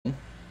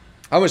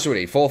How much do we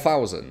need?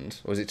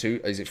 4,000? Or is it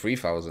 2? Is it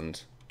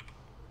 3,000?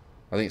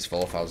 I think it's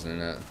 4,000 in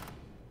it.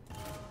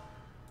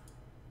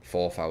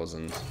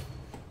 4,000.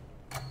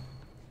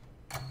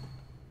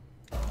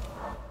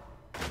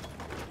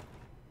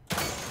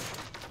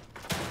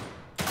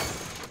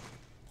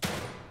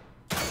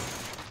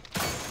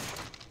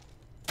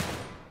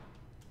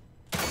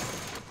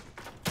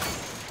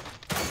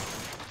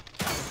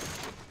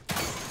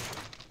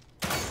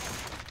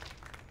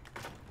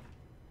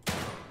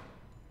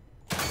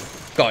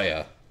 Got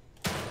ya.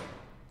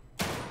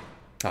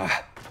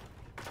 Ah.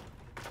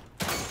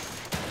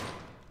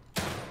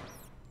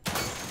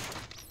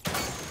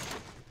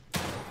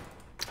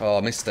 Oh,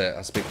 I missed it.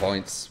 That's big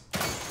points.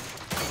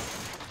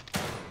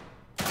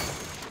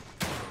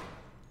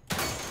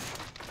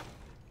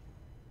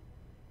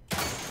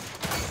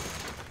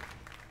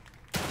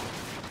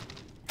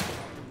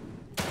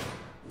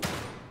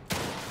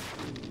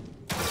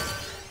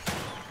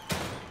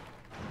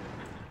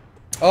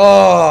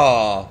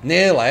 Oh,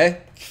 nearly.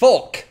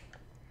 Fuck.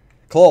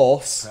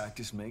 Close.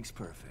 Practice makes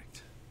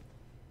perfect.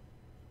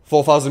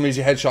 4,000 means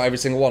you headshot every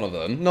single one of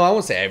them. No, I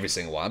won't say every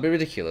single one. That'd be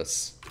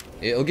ridiculous.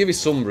 It'll give you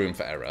some room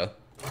for error.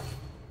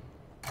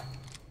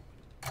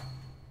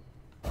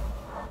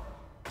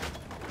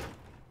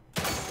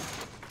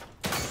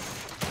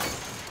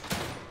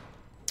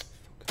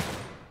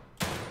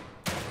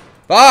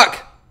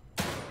 Fuck!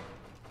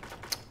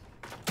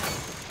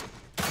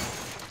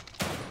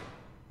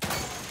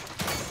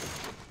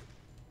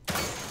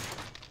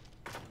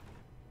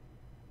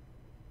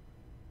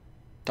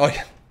 Oh,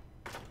 yeah.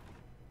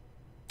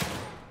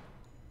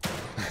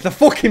 The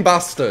fucking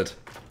bastard.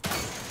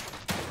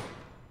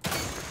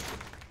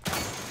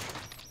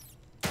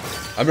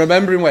 I'm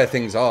remembering where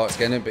things are. It's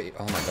getting a bit...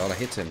 Oh my god, I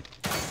hit him.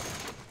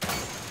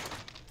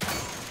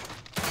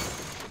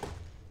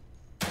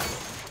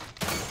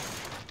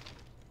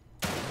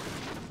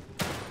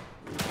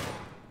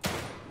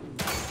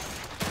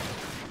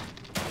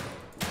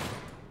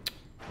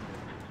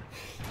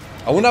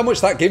 I wonder how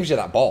much that gives you,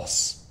 that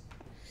boss.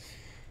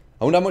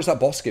 I wonder how much that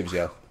boss gives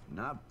you.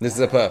 This is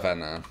a perfect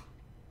now.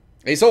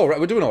 It's alright,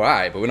 we're doing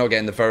alright, but we're not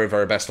getting the very,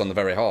 very best on the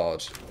very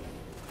hard.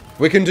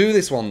 We can do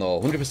this one though,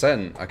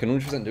 100%. I can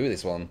 100% do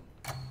this one.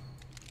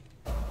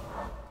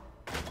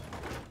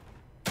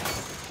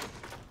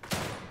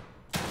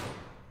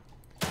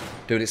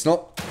 Dude, it's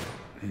not...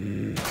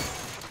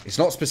 It's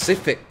not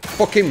specific.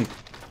 Fucking...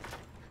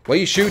 Where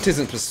you shoot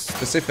isn't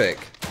specific.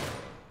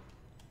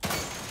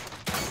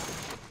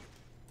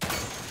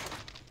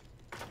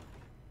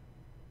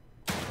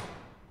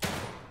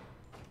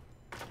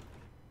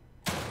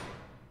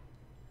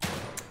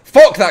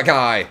 Fuck that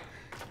guy!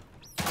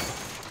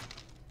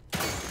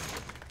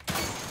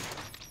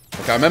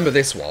 Okay, I remember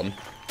this one.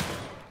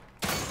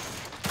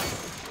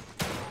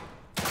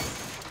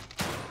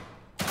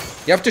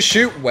 You have to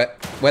shoot where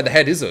the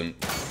head isn't.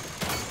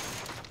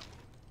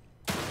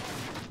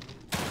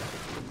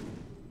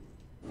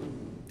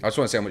 I just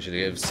want to see how much it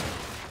gives.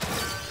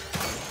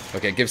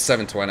 Okay, it gives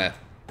 720.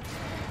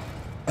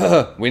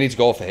 We need to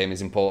go for him,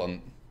 he's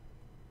important.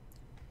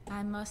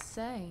 I must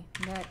say,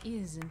 that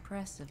is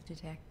impressive,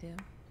 Detective.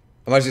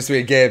 Imagine this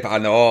being a game, I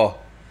know.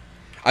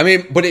 I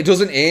mean, but it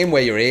doesn't aim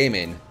where you're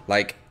aiming.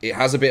 Like, it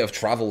has a bit of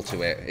travel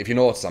to it. If you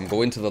notice, I'm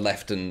going to the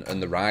left and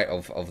the right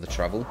of the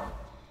travel.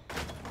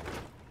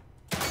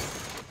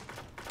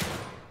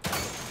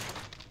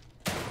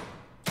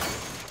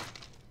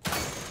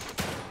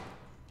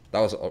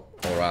 That was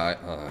alright.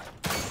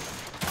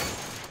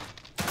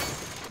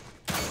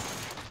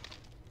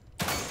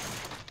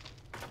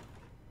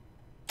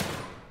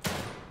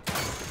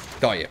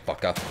 Got you,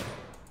 fucker.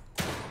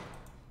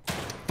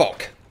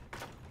 Fuck.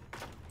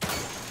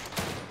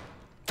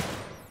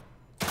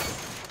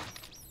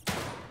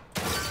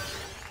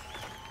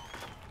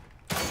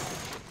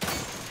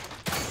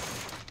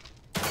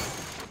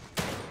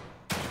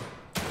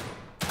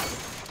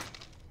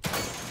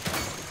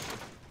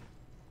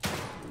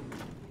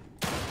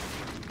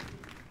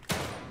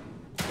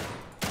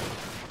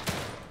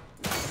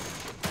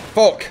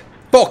 Fuck!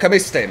 Fuck, I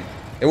missed him!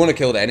 It wouldn't have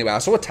killed it anyway. I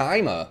saw a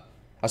timer.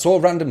 I saw a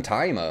random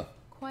timer.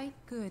 Quite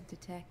good,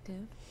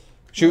 Detective.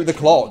 Shoot the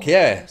clock,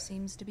 yeah.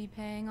 Seems to be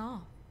paying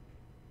off.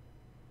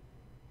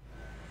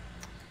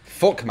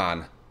 Fuck,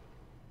 man.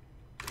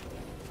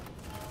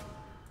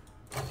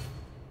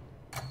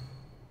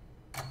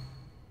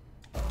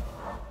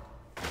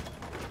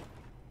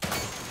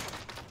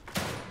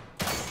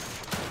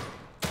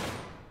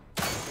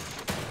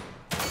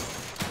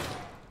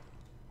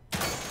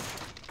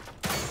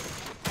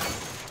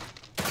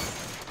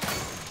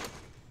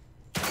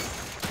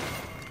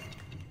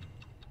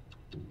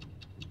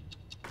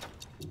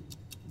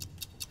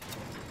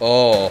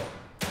 Oh.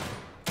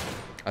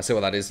 I see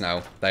what that is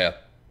now. There.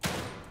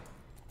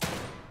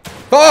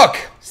 Fuck!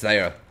 It's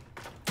there.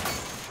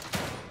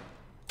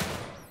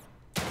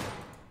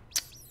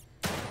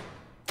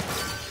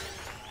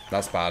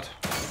 That's bad.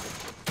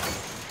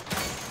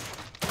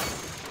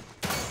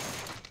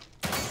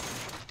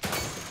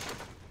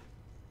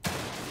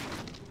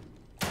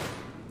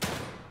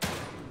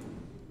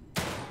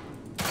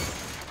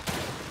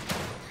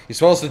 You're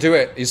supposed to do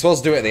it. You're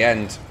supposed to do it at the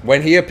end.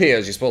 When he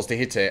appears, you're supposed to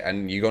hit it,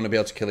 and you're going to be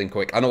able to kill him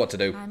quick. I know what to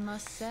do. I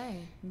must say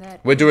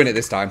that We're doing it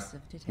this time.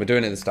 We're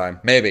doing it this time.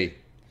 Maybe.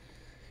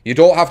 You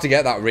don't have to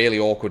get that really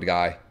awkward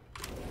guy.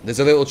 There's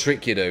a little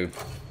trick you do.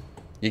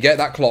 You get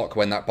that clock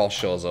when that boss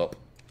shows up.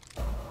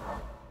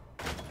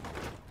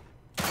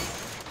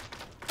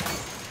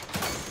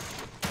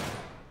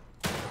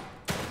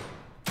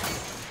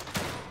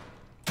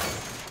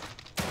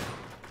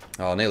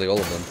 Oh, nearly all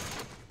of them.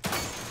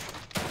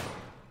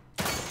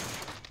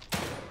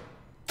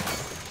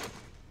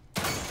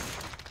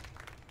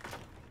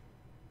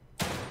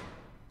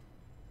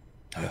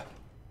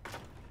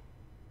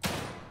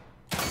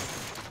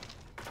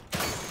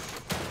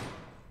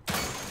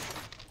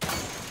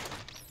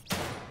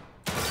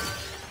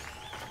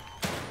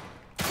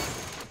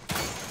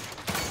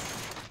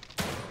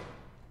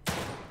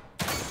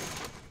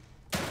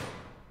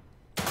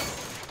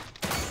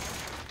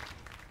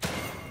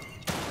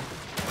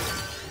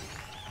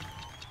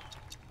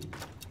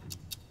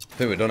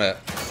 I think we've done it.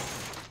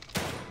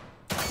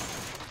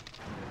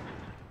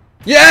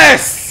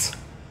 Yes!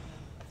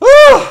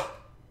 Woo!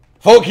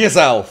 Fuck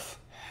yourself.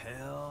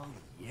 Hell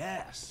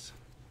yes.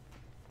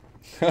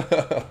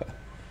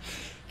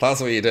 That's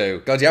what you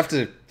do. God, you have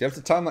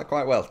to time that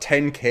quite well.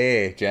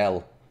 10k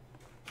gel.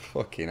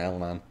 Fucking hell,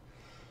 man.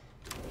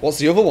 What's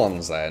the other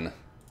ones then?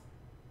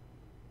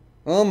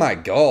 Oh my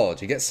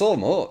god, you get so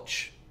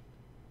much.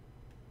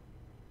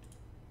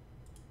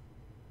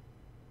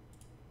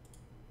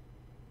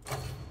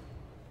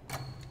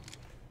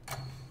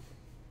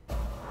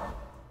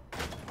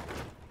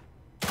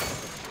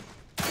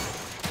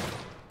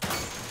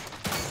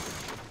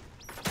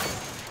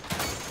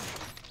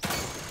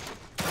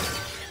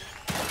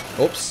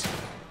 Oops.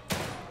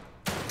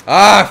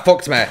 Ah,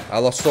 fucked me. I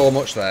lost so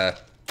much there.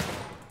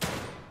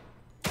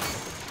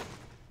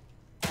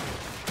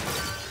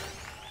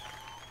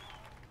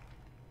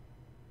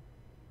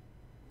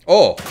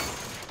 Oh.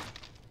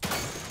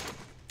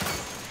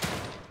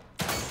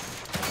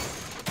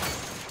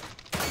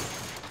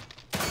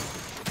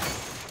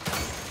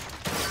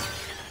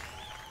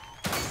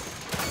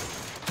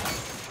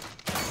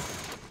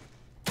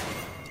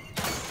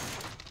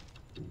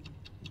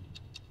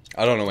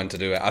 I don't know when to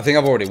do it. I think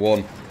I've already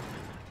won.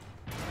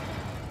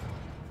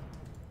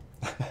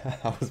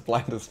 I was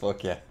blind as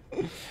fuck, yeah.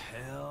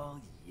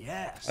 Hell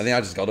yes. I think I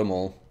just got them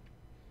all.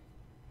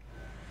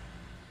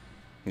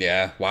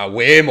 Yeah, wow,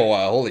 way more.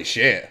 Holy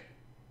shit.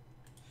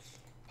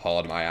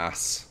 Hard my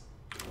ass.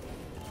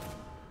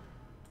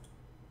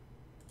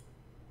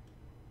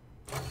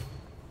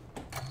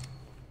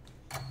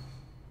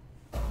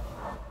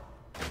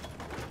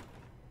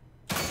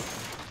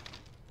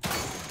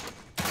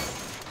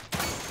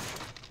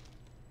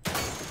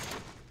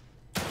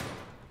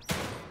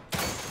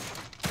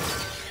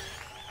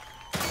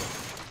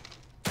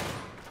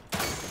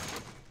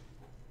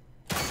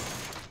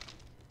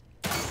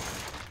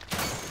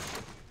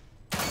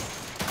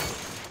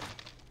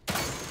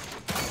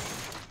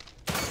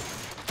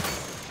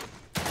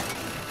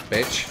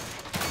 Bitch.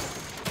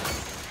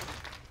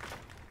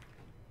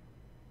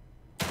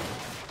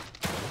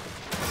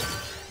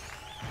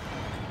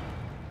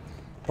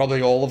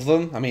 Probably all of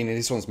them. I mean,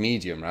 this one's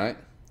medium, right?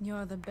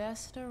 You're the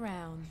best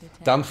around,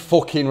 detective. Damn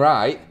fucking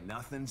right.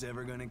 Nothing's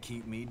ever gonna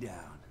keep me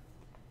down.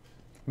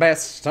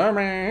 Best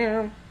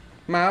around.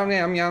 Yum,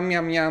 yum,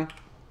 yum, yum.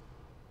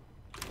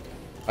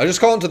 I just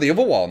can't do the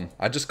other one.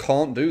 I just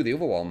can't do the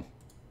other one.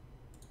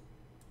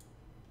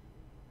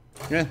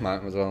 Yeah,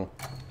 might as well.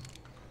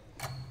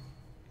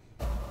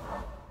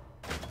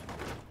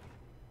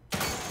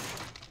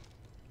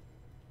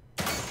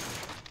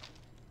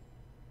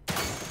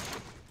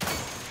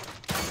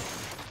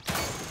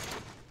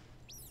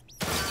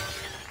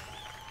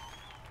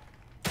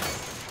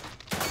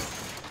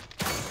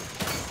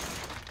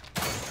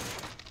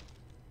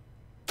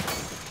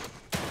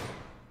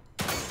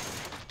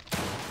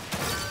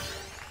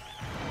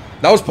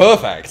 That was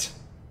perfect.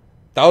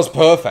 That was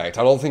perfect.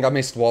 I don't think I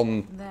missed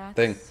one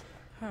thing.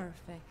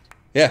 Perfect.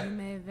 Yeah. You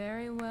may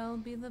very well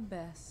be the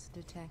best,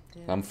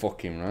 detective. I'm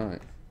fucking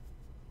right.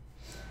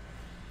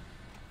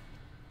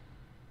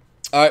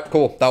 Alright,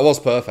 cool. That was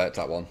perfect,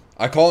 that one.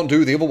 I can't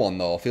do the other one,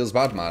 though. Feels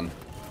bad, man.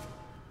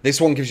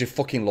 This one gives you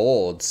fucking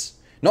loads.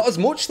 Not as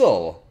much,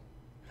 though.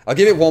 I'll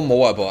give it one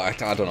more,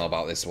 but I don't know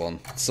about this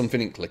one.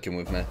 Something ain't clicking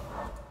with me.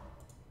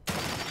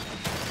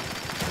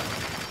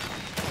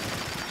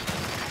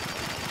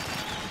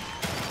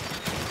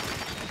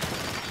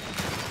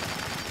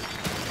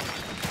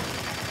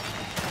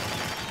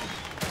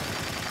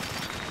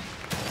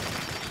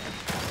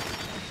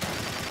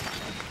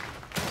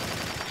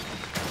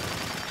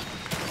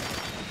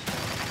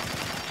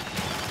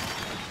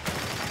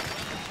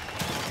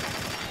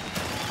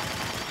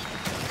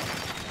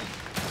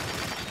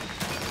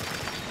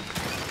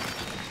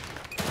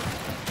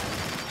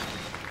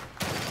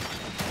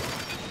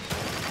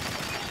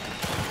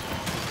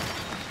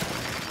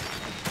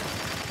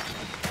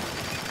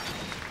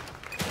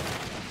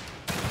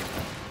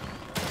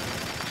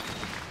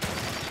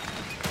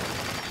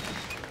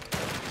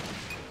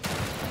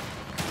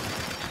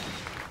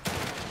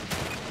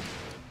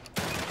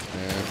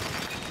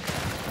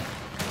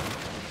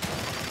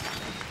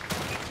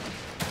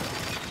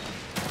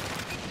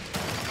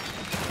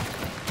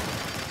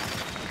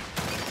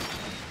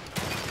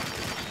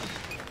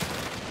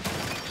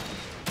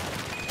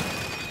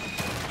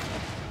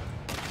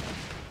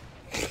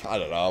 I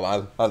don't know,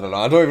 man. I don't know.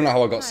 I don't even know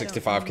how I got I don't mean to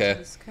 65k.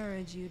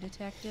 discourage you,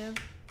 detective.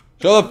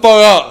 Shut the fuck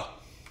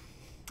up!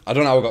 I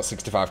don't know how I got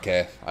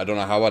 65k. I don't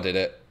know how I did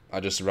it.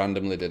 I just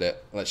randomly did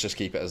it. Let's just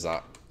keep it as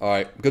that.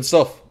 Alright, good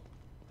stuff.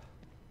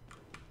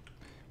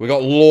 We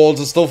got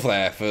loads of stuff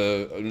there for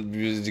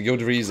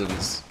good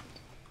reasons.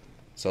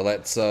 So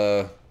let's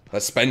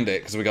spend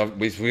it because we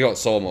got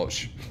so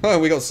much.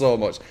 We got so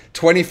much.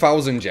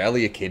 20,000 gel. Are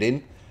you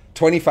kidding?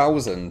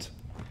 20,000.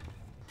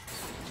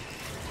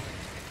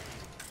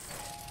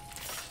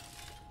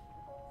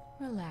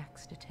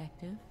 Relax,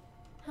 detective.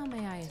 How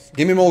may I assist?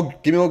 Give me more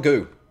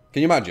goo.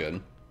 Can you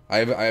imagine? I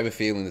have a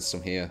feeling there's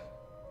some here.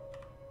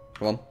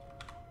 Come on.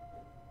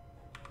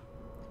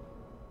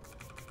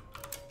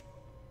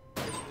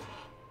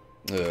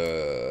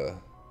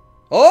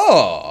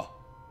 Oh!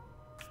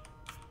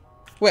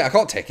 Wait, I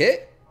can't take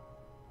it?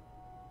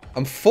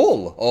 I'm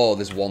full. Oh,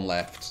 there's one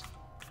left.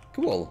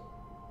 Cool.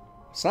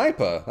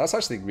 Sniper. That's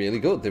actually really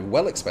good. They're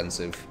well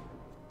expensive.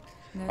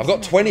 I've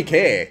got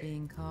 20k.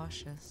 Being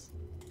cautious,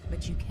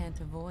 but you can't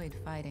avoid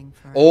fighting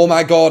for. Oh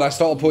my god, I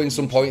started putting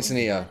some points in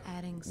here.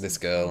 This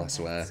girl, I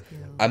swear.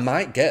 I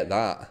might get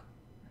that.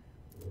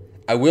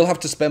 I will have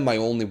to spend my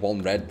only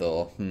one red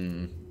though.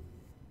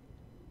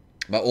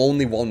 My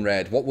only one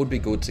red. What would be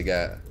good to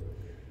get?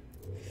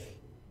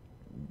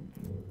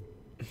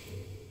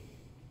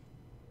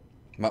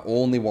 My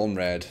only one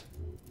red.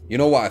 You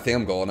know what? I think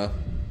I'm gonna.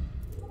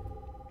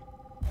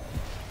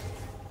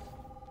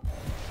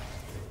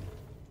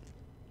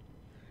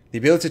 The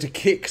ability to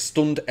kick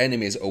stunned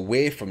enemies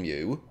away from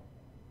you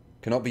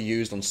cannot be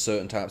used on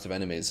certain types of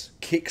enemies.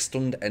 Kick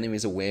stunned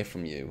enemies away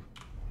from you.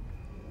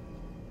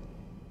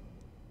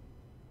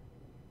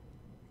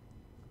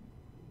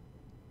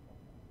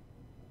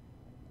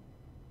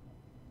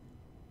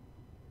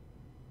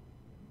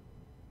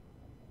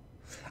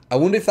 I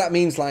wonder if that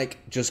means,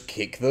 like, just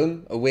kick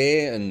them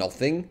away and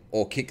nothing,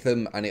 or kick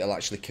them and it'll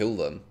actually kill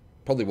them.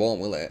 Probably won't,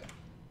 will it?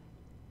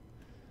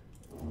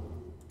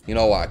 You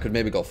know what, I could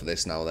maybe go for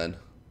this now then,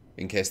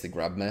 in case they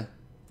grab me.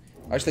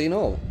 Actually,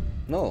 no,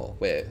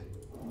 wait.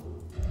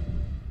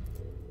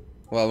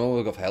 Well, maybe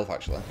we'll go for health,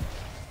 actually.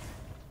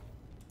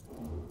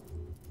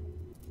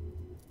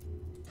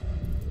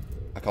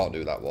 I can't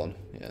do that one,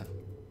 yeah.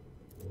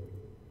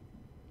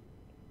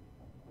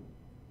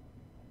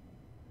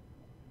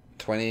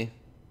 $20.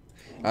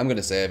 I'm going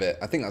to save it.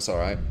 I think that's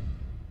alright.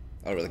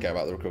 I don't really care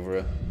about the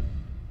recovery.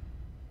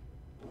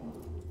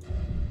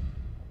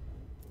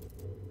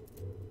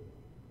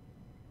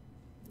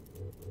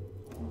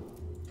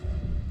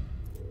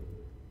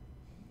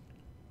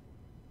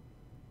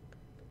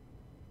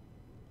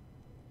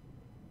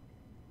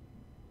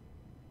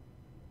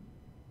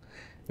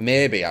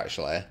 Maybe,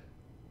 actually.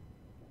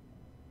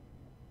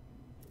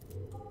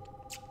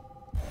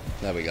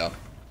 There we go.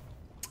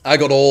 I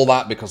got all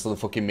that because of the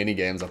fucking mini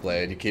games I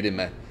played. You're kidding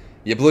me.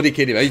 You're bloody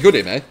kidding me. Are you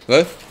kidding me?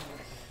 Huh?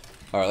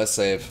 Alright, let's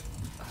save.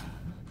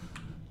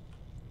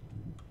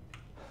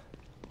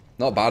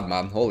 Not bad,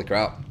 man. Holy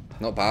crap.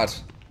 Not bad.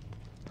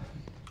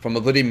 From a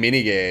bloody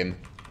mini game.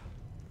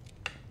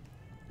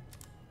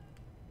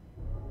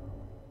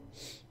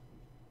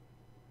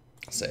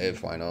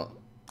 Save, why not?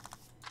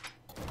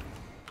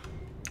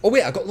 Oh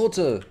wait, I got loads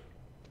of...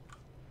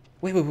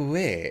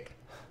 Wait.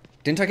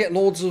 Didn't I get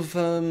loads of,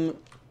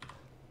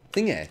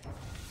 thingy?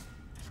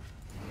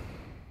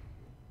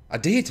 I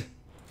did.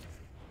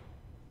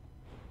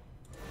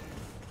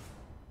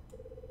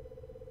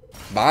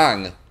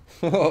 Bang.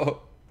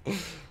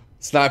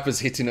 Sniper's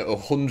hitting at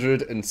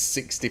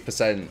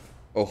 160%.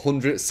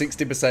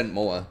 160%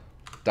 more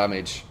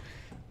damage.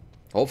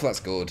 Hopefully that's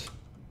good.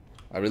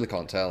 I really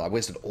can't tell. I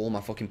wasted all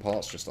my fucking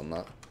parts just on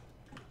that.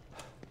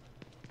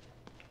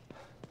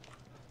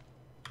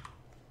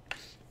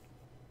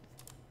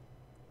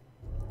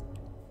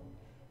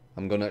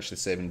 I'm going to actually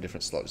save in a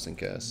different slot just in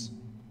case.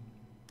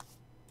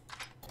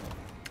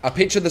 I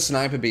picture the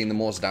sniper being the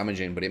most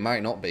damaging, but it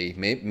might not be.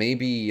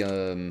 Maybe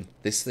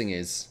this thing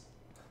is.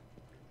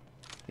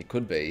 It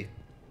could be.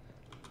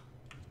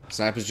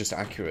 Sniper's just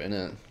accurate,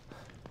 innit?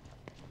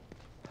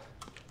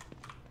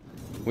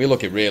 We're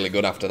looking really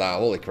good after that.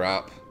 Holy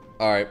crap.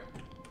 Alright.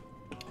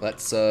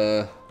 Let's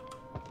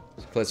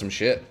play some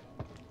shit.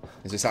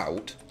 Is this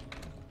out?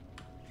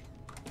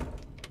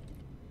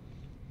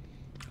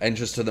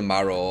 Entrance to the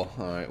Marrow.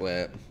 Alright,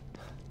 wait.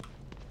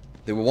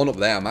 There were one up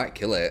there. I might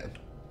kill it.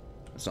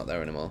 It's not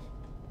there anymore.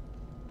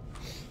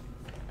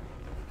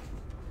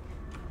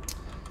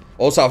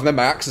 Also, I've made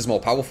my axe is more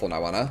powerful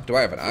now, Anna. Do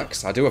I have an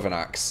axe? I do have an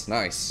axe.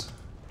 Nice.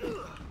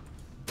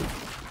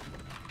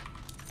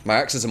 My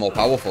axes are more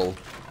powerful.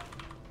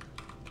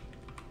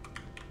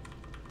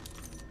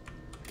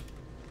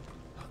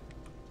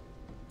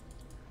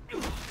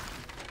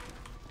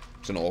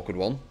 It's an awkward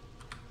one.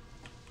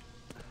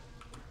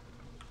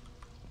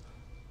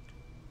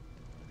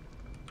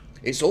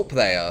 It's up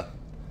there.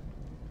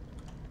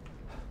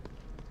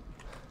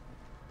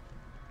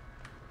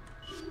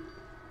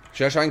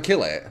 Should I try and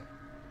kill it?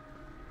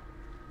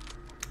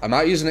 I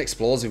might use an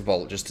explosive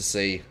bolt just to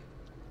see.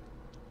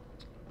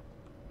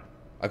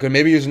 I could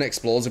maybe use an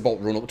explosive bolt,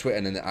 run up to it,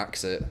 and then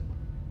axe it.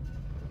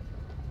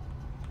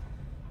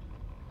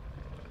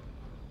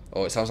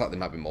 Oh, it sounds like there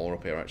might be more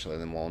up here, actually,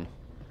 than one.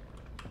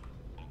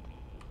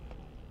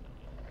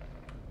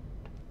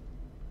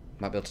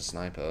 Might be able to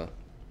snipe her.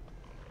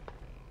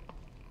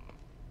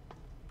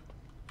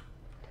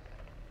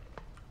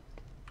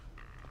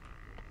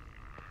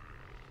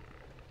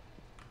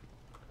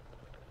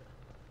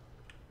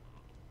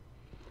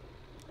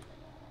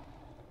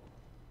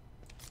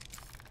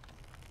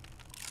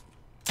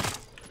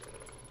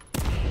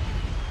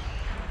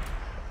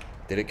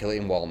 Did it kill it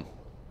in one?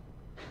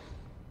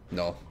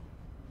 No.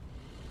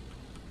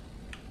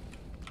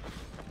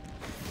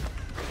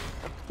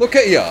 Look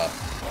at ya!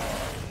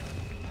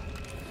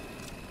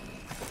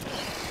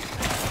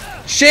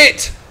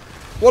 Shit!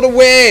 What a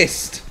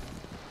waste!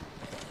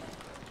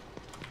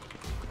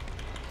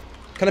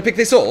 Can I pick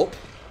this up?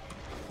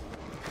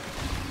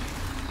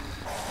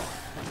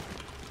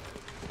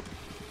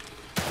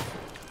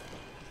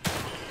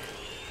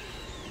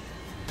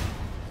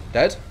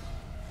 Dead?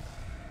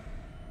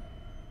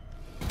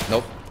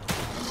 Nope.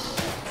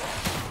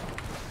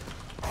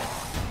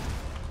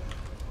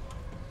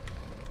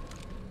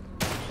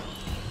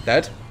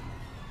 Dead?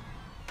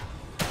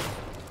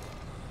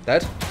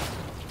 Dead?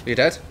 Are you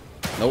dead?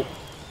 Nope.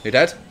 You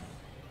dead?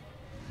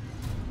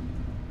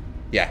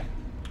 Yeah.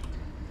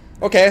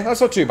 Okay,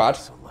 that's not too bad.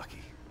 So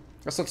lucky.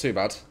 That's not too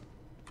bad.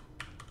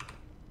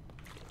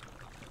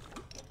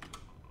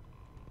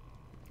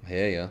 I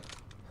hear ya.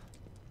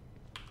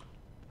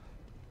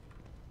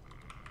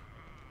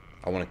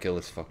 I want to kill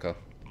this fucker.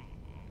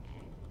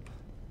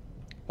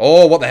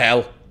 Oh, what the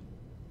hell?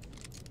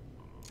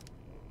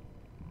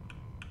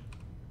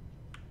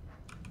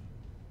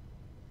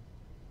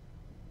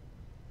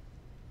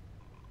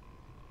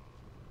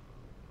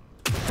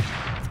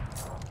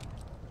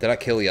 Did I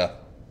kill ya?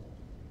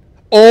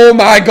 Oh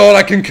my god,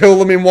 I can kill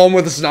them in one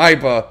with a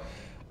sniper.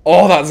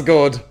 Oh, that's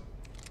good.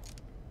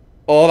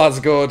 Oh, that's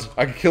good.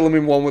 I can kill them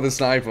in one with a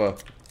sniper.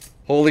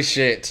 Holy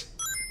shit.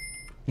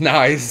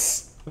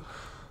 Nice.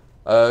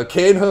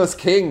 Canehurst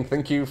King,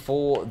 thank you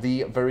for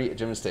the very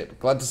generous tip.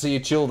 Glad to see you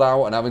chilled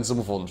out and having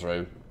some fun,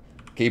 Drew.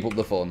 Keep up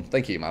the fun.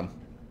 Thank you, man.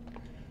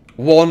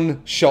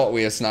 One shot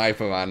with a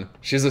sniper, man.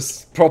 She's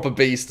a proper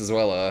beast as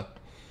well, her.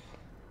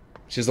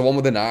 She's the one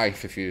with the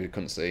knife, if you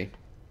couldn't see.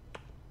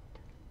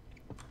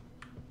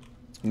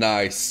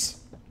 Nice.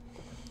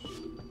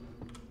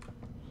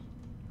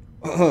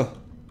 Oh,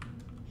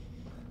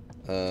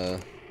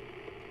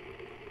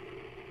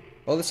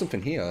 there's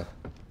something here.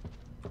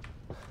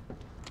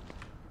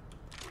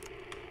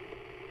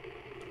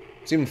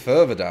 It's even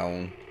further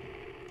down.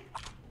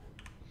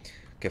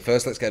 Okay,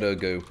 first let's get her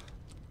goo.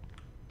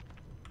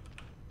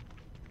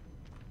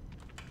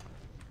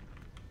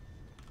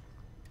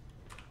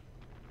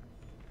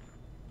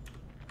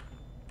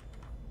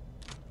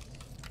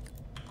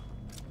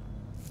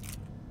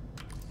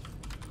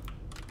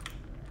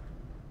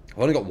 I've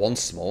only got one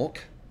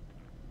smoke.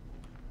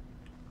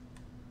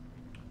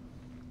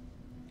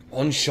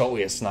 One shot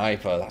with a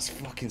sniper. That's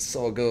fucking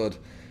so good.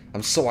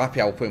 I'm so happy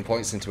I was putting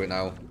points into it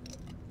now.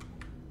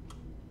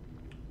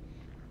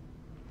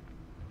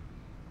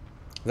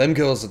 Them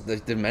girls,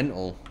 they're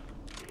mental. Look,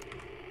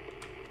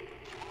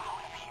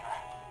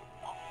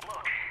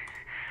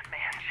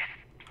 man, just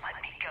let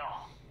me go.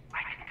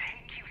 I can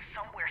take you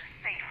somewhere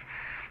safe.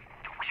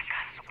 We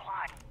got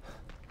supplies.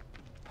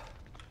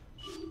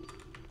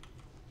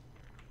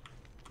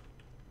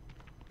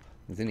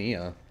 It's in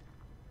here.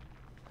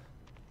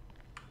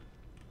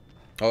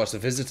 Oh, it's a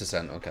visitor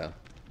center, okay.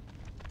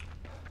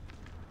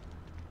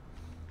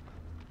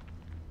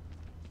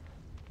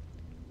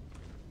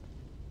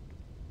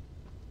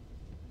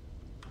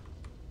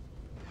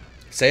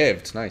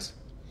 Saved, nice.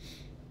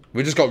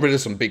 We just got rid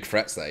of some big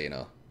threats there, you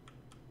know.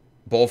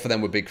 Both of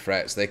them were big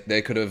threats.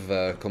 They could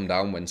have come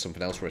down when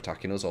something else were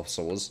attacking us or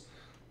saw us.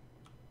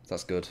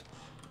 That's good.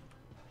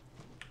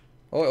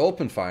 Oh, it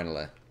opened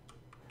finally.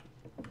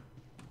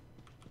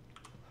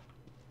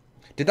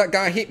 Did that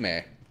guy hit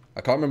me?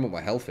 I can't remember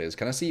what my health is.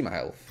 Can I see my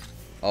health?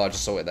 Oh, I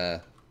just saw it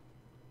there.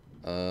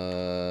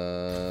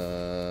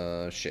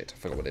 Shit. I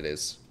forgot what it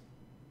is.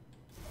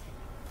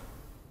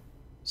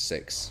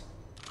 6.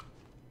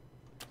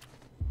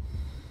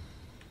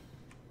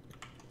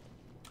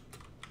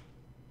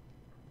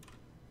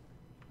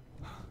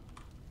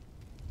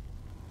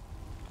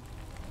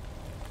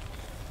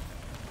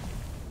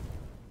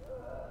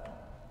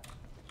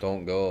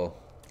 Don't go.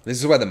 This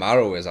is where the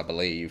marrow is, I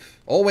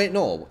believe. Oh, wait,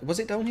 no. Was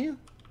it down here?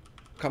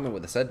 Can't remember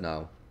what they said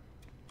now.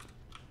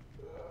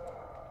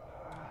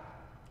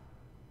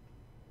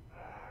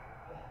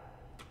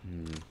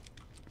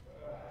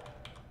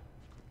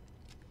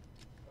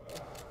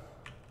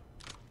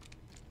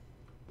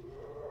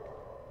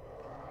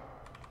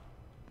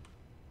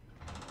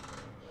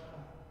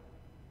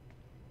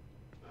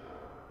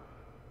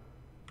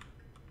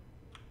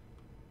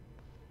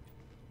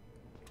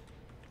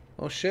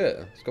 Oh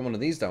shit, it's got one of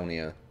these down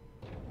here.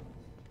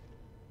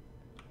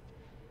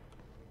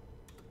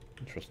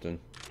 Interesting.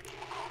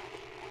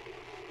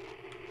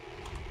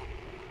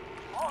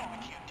 Oh, wrong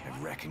with you, dude? I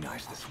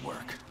recognize this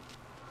work.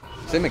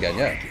 It's him again,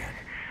 yeah.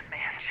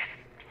 Man, just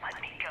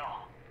let me go.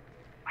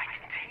 I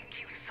can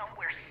take you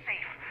somewhere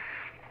safe.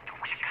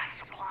 We got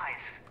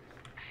supplies.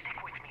 Stick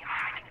with me.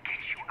 I can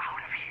get you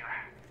out of here.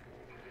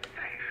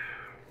 Safe?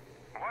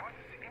 What's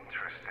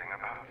interesting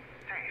about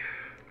safe?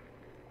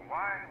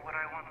 Why would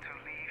I want to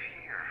leave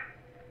here?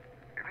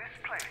 This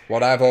place...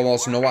 What, I have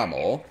almost no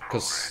ammo?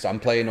 Because I'm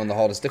playing on the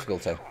hardest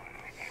difficulty. It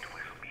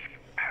will be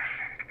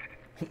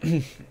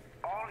perfect.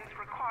 All it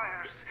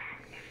requires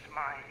is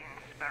my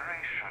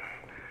inspiration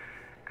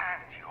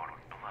and your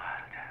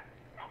blood.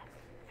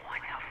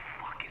 What the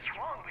fuck is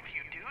wrong with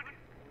you, dude?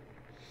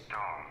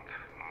 Don't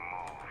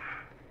move.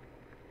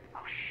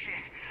 Oh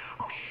shit!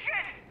 Oh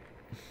shit!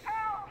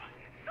 Help!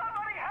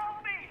 Somebody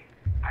help me!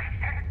 I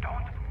said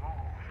don't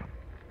move.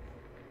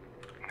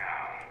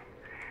 Now,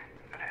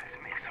 let's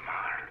make some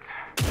art.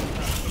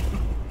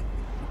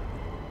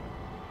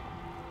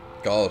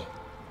 God.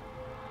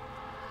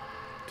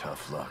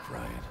 Tough luck,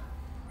 Ryan.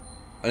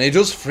 And he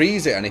does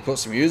freeze it and he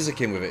puts music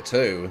in with it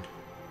too.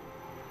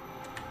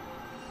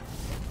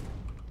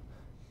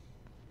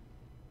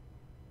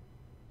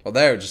 Well,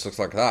 there it just looks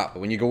like that, but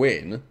when you go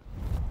in...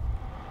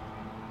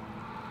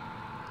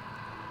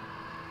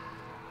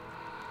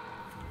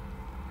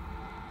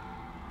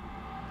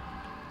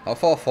 How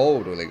far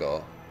forward will he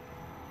go?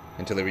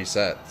 Until it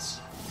resets.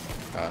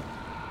 Ah.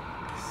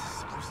 This is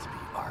supposed to be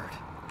art,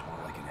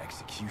 more like an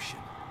execution.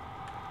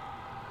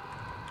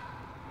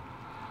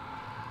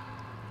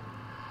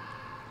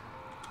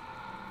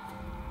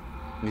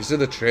 You see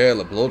the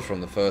trail of blood from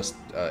the first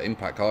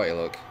impact, can't you?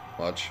 Look.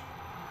 Watch.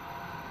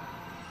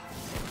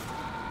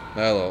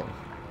 There, look.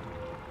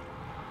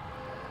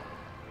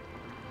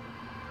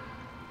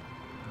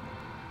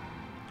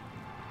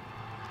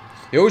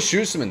 He always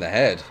shoots him in the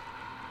head.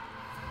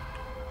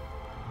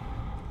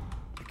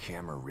 The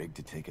camera rigged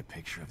to take a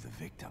picture of the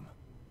victim.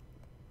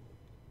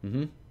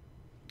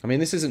 I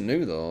mean, this isn't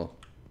new, though.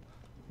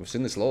 We've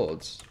seen this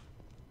loads.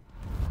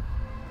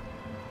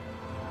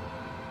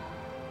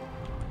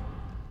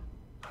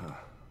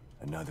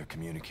 Another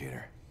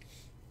communicator.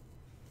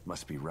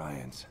 Must be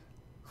Ryan's.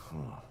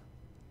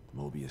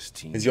 Mobius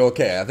team. Is he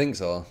okay? I think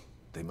so.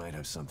 They might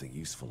have something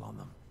useful on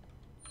them.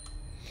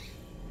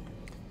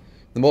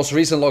 The most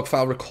recent log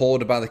file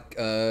recorded by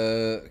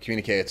the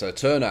communicator.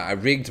 Turner, I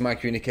rigged my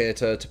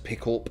communicator to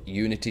pick up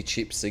Unity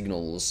chip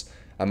signals.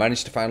 I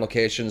managed to find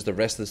locations.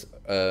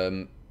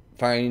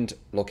 Find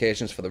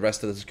locations for the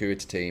rest of the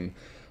security team.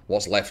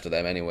 What's left of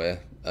them, anyway.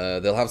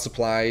 They'll have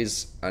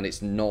supplies, and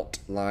it's not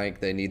like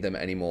they need them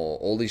anymore.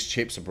 All these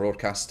chips are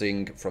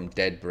broadcasting from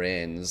dead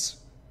brains.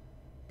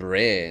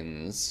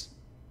 Brains?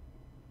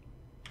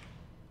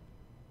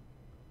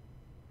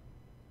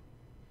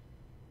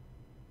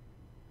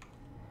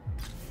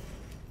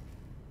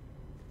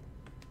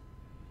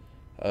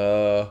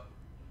 Oh,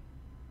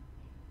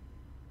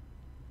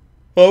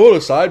 what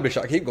a side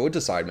mission. I keep going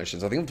to side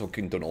missions. I think I've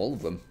fucking done all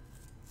of them.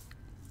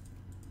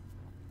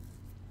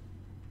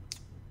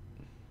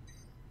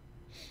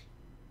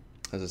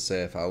 There's a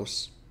safe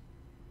house.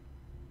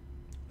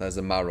 There's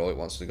a marrow it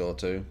wants to go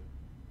to.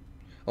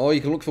 Oh,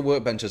 you can look for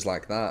workbenches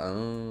like that.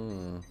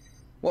 Oh.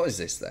 What is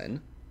this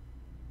then?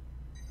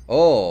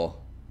 Oh.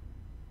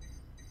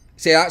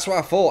 See, that's what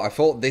I thought. I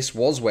thought this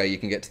was where you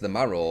can get to the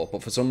marrow,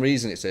 but for some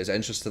reason it says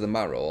entrance to the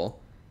marrow.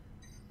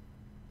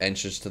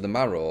 Entrance to the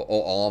marrow.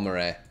 Or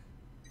armory.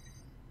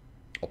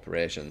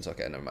 Operations.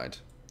 Okay, never mind.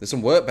 There's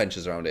some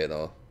workbenches around here,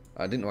 though.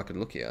 I didn't know I could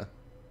look here.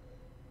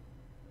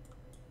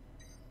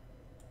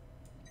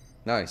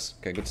 Nice.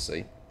 Okay, good to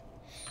see.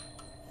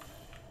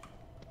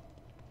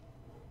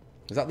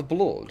 Is that the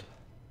blood?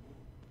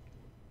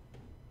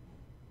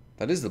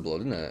 That is the blood,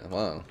 isn't it?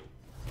 Wow.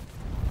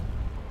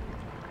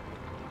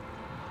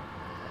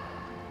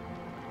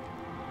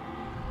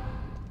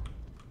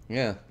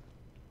 Yeah.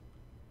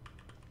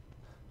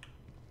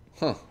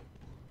 Huh.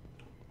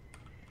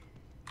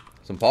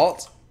 Some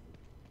parts.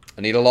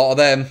 I need a lot of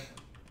them.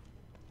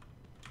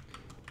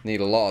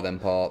 Need a lot of them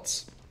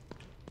parts.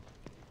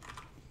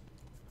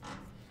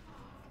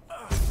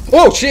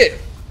 Oh shit!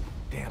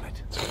 Damn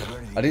it.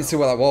 I didn't see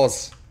what that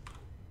was.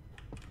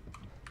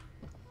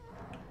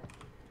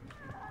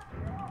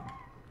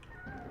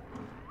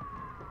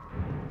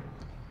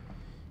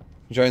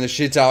 Enjoying the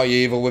shit out of you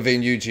Evil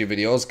Within YouTube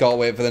videos. Can't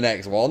wait for the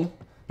next one.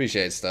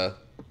 Appreciate it, sir.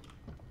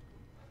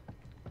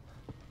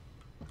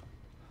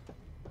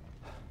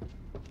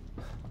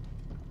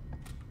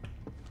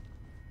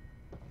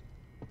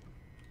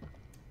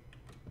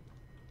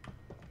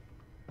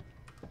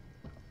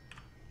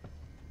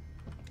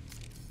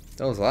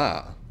 What was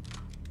that?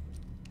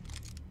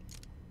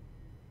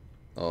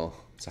 Oh,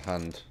 it's a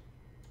hand.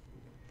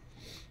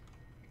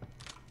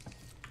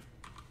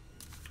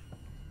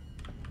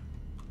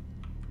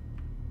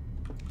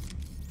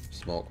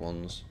 Smoke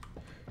ones.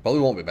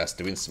 Probably won't be best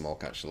doing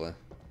smoke, actually.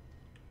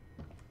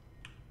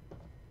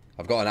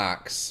 I've got an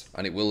axe,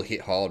 and it will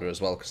hit harder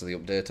as well because of the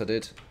update I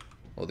did.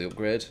 Or the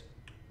upgrade.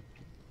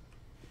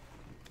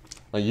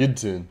 How you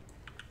doing?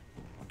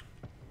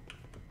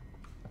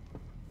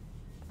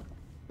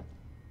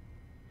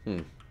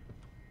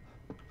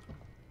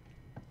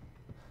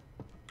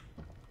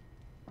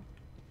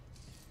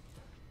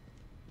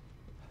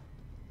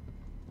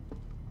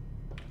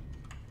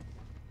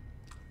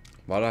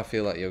 Why do I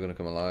feel like you're gonna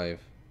come alive?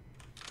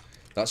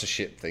 That's a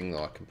shit thing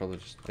though, I can probably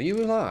just... Are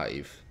you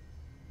alive?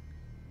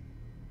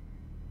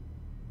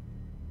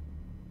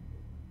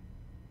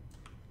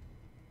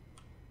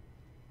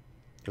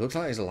 It looks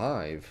like he's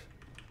alive.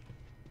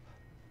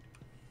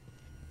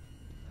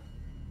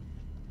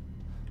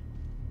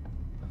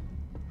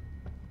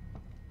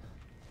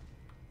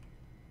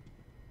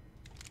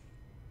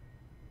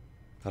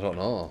 I don't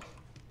know.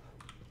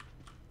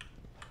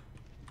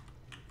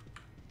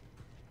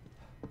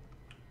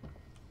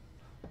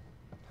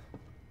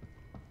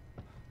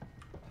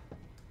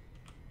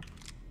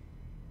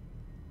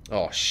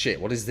 Oh shit,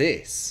 what is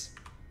this?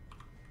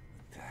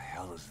 What the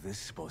hell is this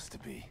supposed to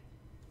be?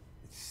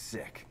 It's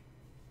sick.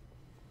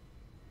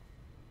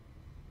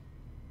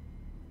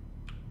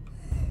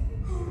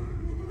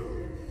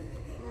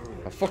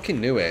 I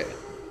fucking knew it.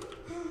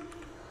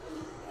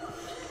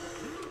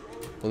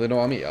 Well, they know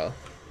I'm here.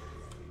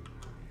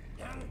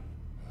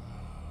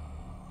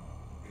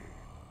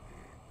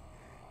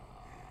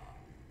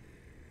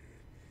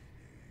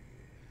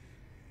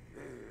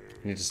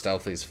 I need to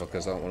stealth these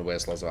fuckers, I don't want to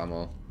waste lots of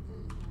ammo.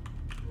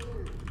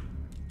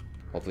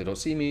 Hopefully they don't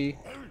see me.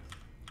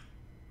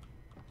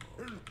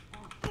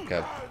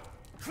 Okay.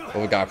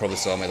 Other guy probably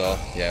saw me though.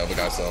 Yeah, other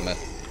guy saw me.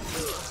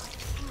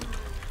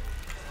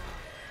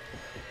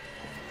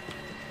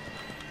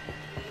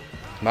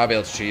 Might be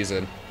able to cheese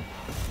him.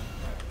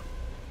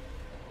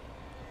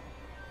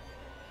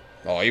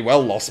 Oh, he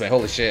well lost me.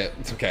 Holy shit.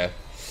 It's okay.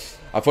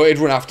 I thought he'd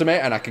run after me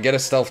and I could get a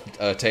stealth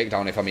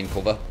takedown if I'm in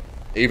cover.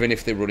 Even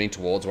if they're running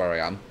towards where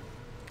I am.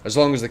 As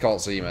long as they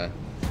can't see me.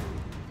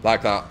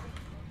 Like that.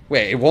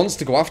 Wait, it wants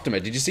to go after me.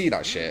 Did you see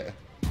that shit?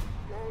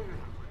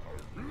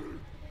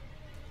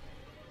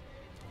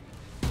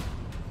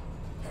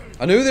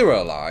 I knew they were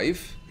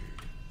alive.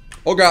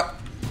 Oh, God.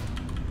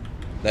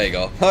 There you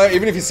go.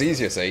 Even if he sees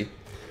you, see.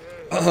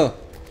 Give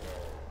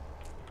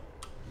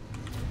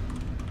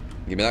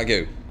me that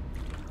goo.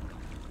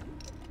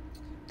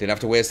 Didn't have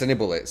to waste any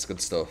bullets.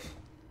 Good stuff.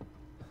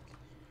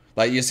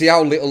 Like, you see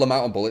how little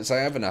amount of bullets I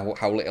have and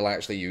how little I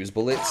actually use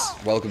bullets?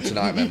 Welcome to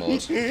Nightmare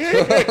Mode.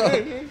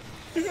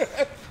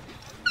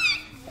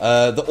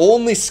 The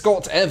only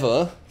Scott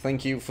ever,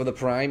 thank you for the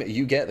prime,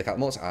 you get the cat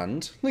mods,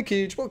 and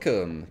Lickage,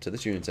 welcome to the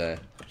Tunity.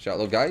 Shout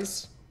out,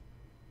 guys.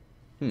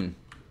 Give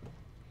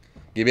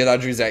me that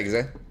Drew's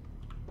exit.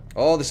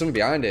 Oh, there's something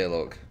behind here,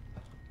 look.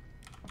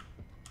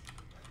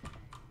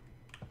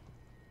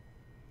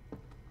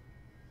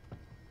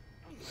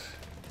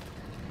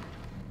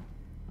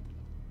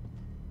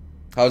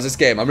 How's this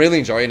game? I'm really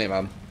enjoying it,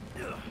 man.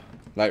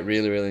 Like,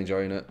 really, really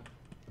enjoying it.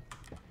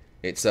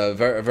 It's a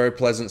very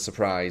pleasant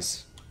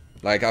surprise.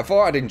 Like, I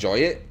thought I'd enjoy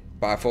it,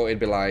 but I thought it'd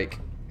be like,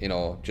 you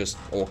know, just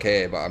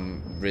okay, but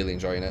I'm really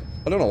enjoying it.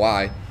 I don't know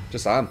why,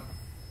 just am.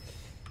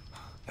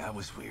 That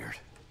was weird.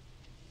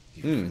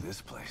 You through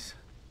this place.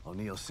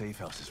 O'Neill's safe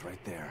house is right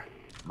there.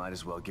 Might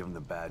as well give him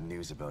the bad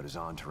news about his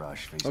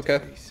entourage face to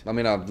face. I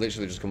mean, I've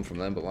literally just come from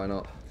them, but why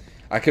not?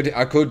 I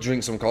could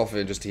drink some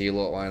coffee just to heal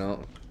up, why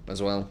not?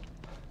 As well.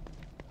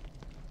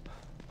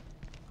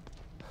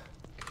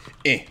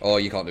 Oh,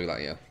 you can't do that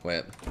here.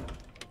 Wait.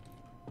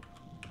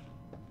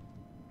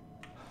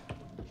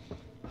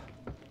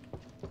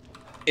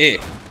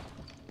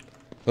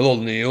 Hello,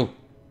 Neil.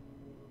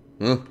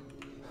 Huh?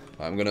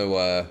 I'm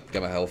gonna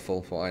get my health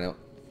full. Why not?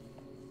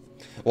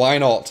 Why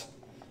not?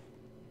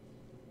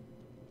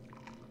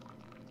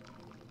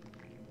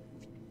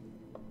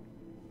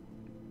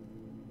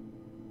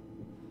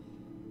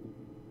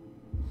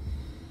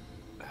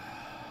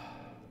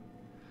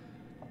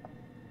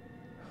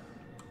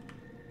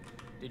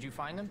 Did you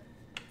find them?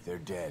 They're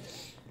dead.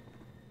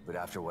 But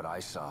after what I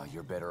saw,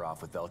 you're better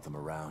off without them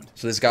around.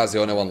 So this guy's the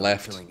only one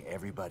left. Killing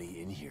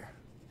everybody in here.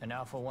 An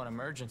Alpha 1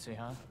 emergency,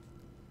 huh?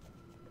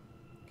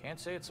 Can't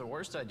say it's the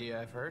worst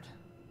idea I've heard.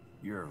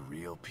 You're a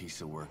real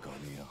piece of work,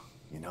 O'Neill.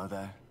 You know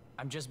that?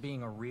 I'm just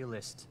being a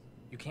realist.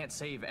 You can't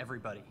save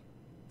everybody.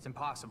 It's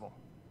impossible.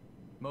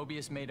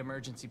 Mobius made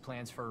emergency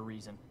plans for a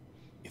reason.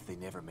 If they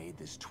never made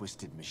this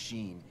twisted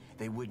machine,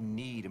 they wouldn't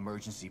need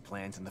emergency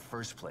plans in the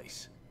first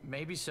place.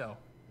 Maybe so.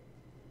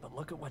 But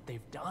look at what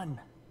they've done.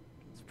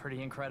 It's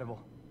pretty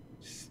incredible.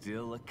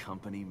 Still a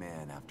company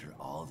man after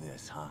all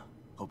this, huh?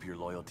 Hope your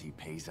loyalty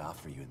pays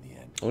off for you in the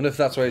end. I wonder if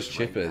that's where his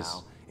chip Right is.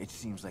 now, it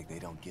seems like they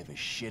don't give a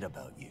shit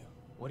about you.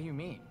 What do you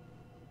mean?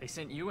 They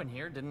sent you in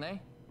here, didn't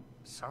they?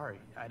 Sorry,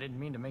 I didn't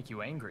mean to make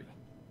you angry.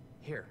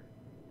 Here.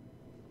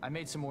 I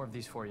made some more of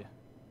these for you.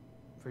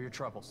 For your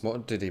troubles.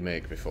 What did he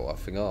make before? I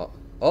forgot.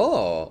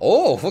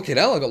 Oh, fucking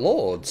hell, I got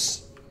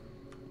loads.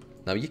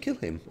 Now you kill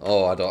him.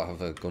 Oh, I don't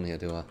have a gun here,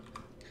 do I?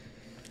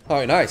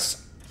 Alright,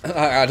 nice.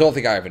 I don't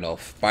think I have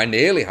enough, but I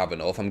nearly have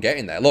enough. I'm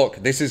getting there. Look,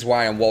 this is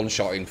why I'm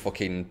one-shotting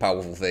fucking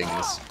powerful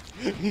things.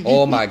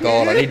 Oh my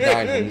god, I need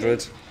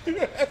 900.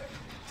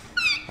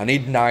 I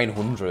need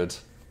 900.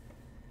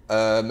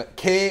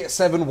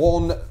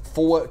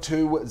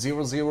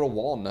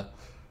 K7142001.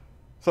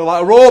 So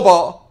like a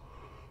robot.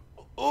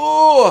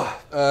 Oh!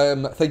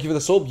 Thank you for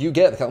the sub. You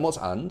get the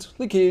Catmots and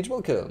Leakage.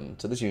 Welcome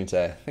to this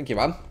Unity. Thank you,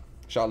 man.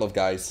 Shout out love,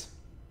 guys.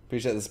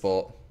 Appreciate the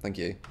support. Thank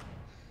you.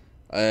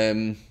 I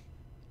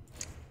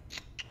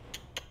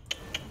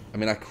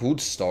mean, I could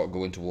start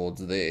going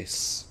towards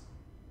this.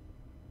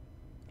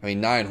 I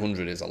mean,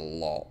 900 is a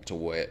lot to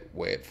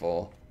wait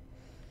for.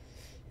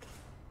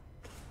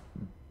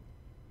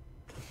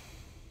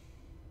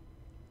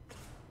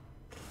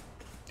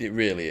 It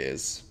really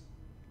is.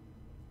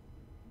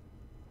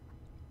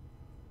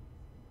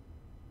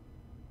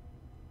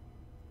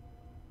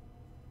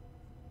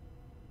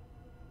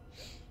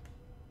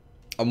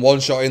 I'm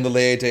one-shotting the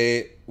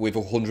lady with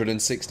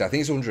 160. I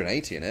think it's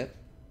 180 in it.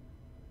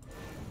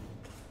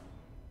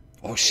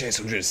 Oh shit, it's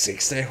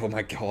 160. Oh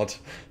my god.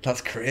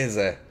 That's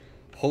crazy.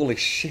 Holy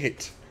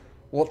shit.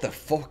 What the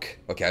fuck?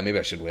 Okay, maybe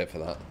I should wait for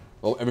that.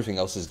 Well, everything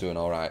else is doing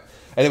alright.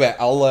 Anyway,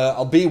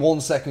 I'll be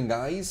 1 second,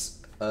 guys.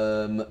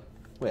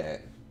 Wait.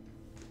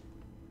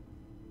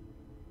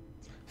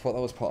 I thought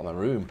that was part of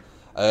my room.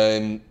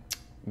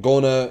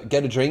 Gonna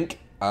get a drink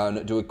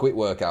and do a quick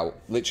workout.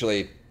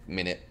 Literally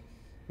minute,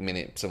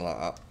 something like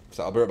that.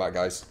 So I'll be right back,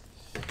 guys.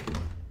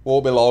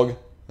 Won't be long,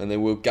 and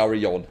then we'll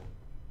carry on.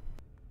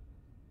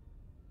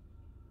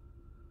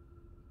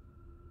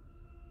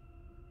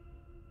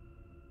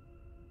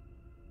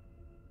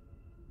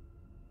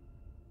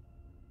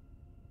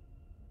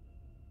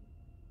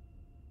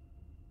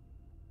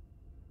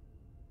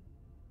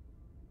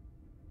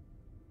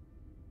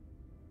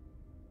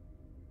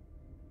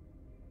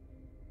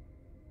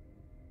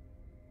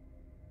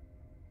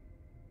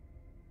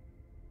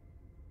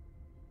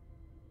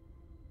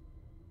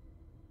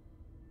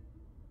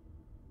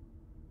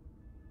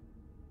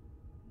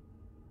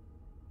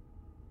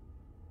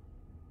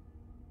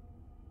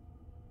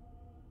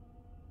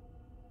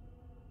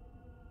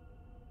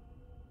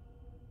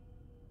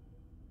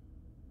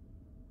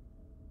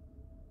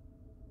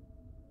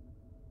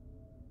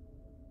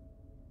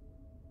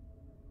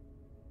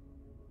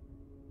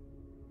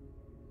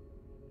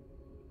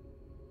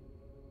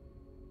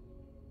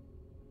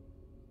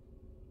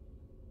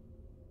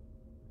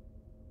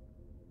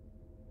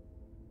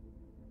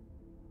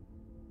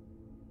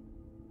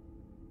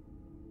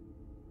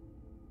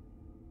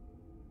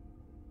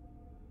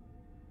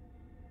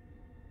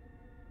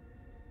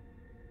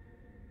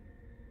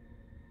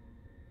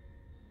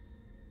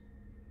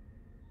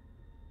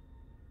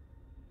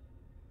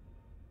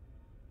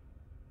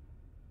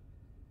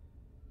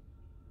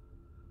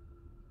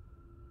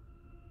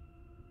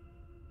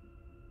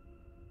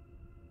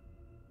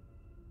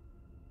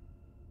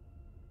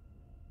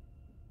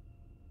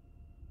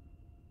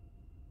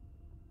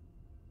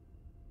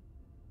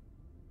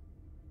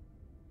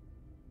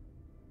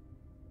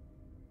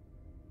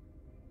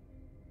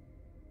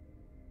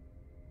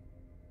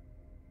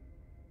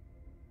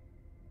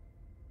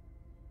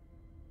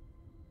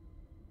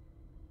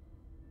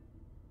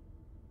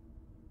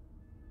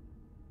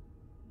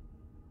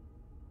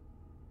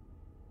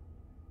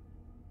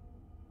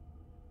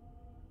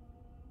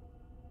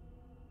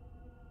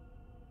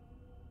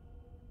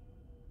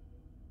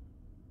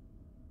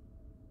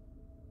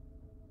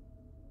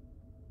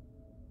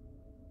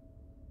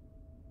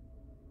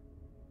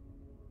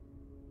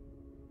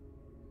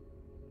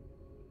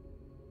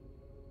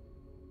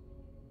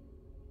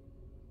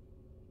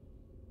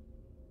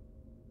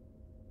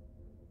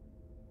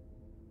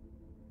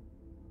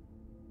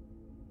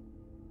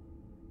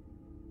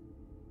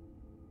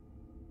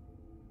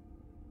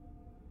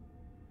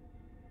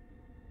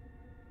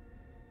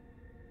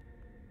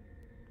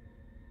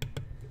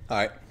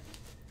 Alright.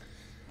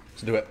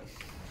 Let's do it.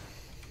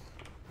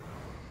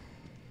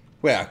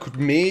 Wait, I could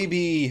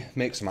maybe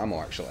make some ammo,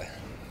 actually.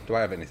 Do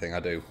I have anything? I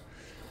do.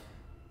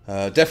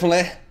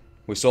 Definitely.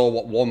 We saw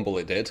what one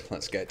bullet did.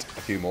 Let's get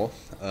a few more.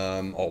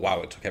 Oh,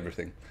 wow, it took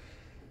everything.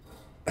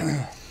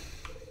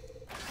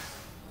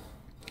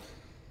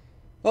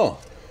 Oh.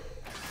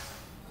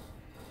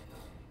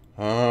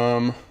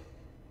 I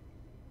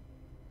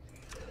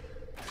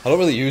don't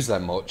really use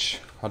them much.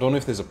 I don't know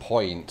if there's a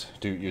point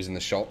to using the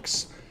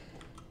shocks.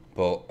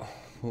 But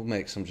we'll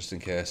make some just in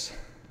case.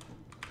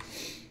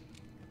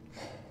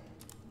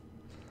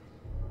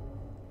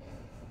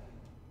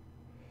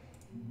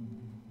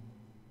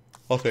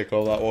 I'll take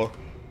all that one.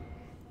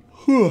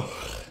 Whew.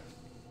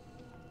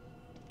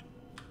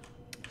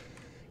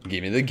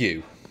 Give me the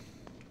goo.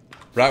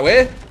 Right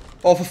way?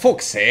 Oh, for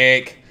fuck's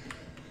sake.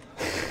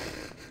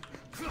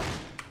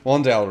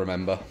 One day I'll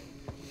remember.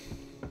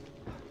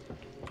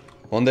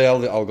 One day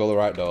I'll go the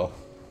right door.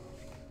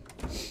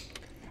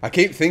 I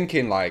keep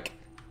thinking, like,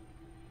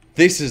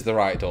 this is the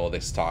right door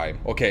this time.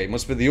 Okay, it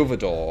must be the other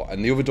door.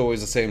 And the other door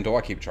is the same door.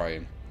 I keep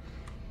trying.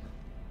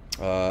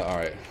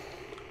 Alright.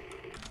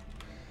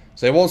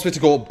 So it wants me to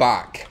go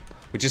back,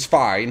 which is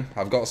fine.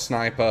 I've got a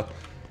sniper.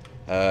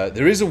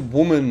 There is a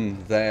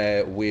woman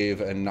there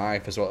with a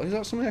knife as well. Is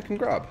that something I can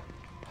grab?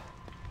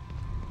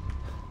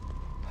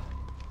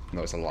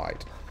 No, it's a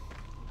light.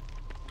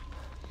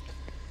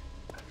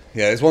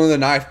 Yeah, there's one of the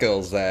knife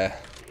girls there.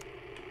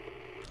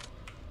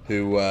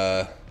 Who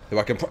I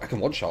can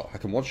one shot. I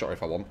can one shot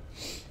if I want.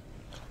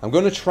 I'm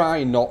gonna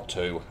try not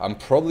to. I'm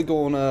probably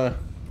gonna.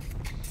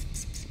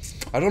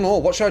 I don't know.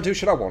 What should I do?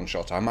 Should I one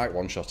shot her? I might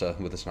one shot her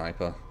with a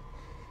sniper.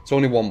 It's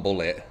only one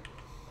bullet.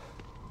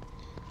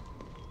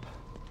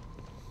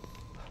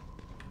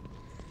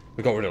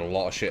 We got rid of a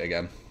lot of shit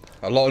again.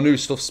 A lot of new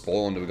stuff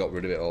spawned and we got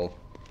rid of it all.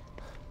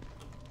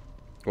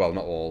 Well,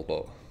 not all,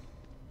 but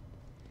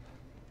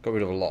got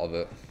rid of a lot of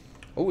it.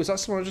 Oh, is that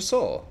someone I just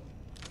saw?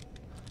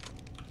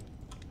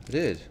 I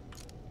did.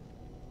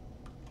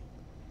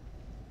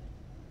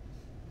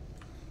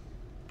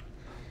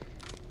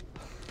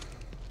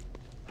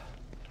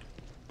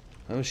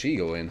 How's she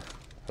going?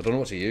 I don't know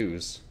what to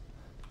use.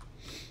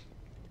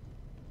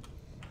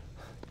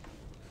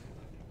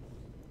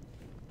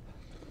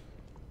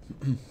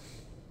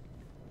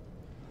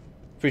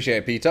 Appreciate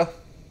it, Peter.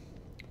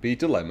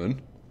 Peter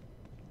Lemon.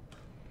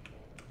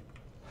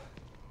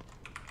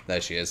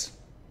 There she is.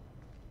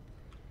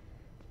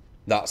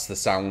 That's the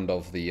sound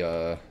of the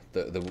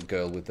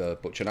girl with the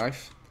butcher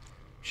knife.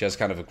 She has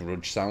kind of a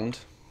grudge sound.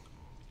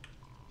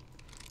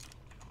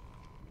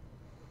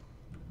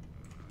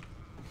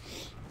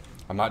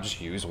 I might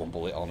just use one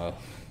bullet on her.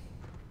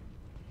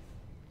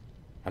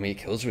 I mean, it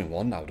kills her in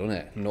one now, doesn't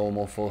it? No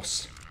more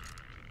fuss.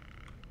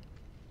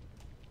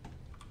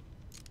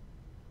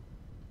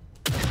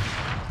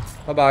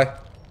 Bye-bye.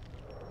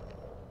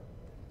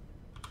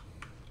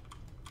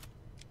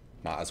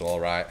 Might as well,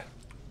 right?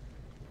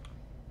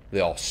 They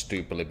are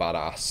stupidly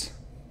badass.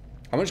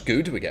 How much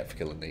goo do we get for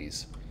killing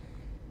these?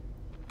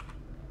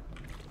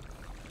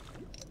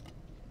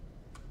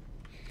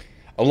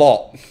 A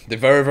lot. They're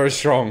very, very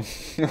strong.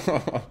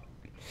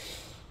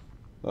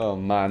 Oh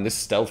man, this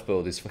stealth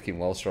build is fucking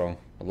well strong.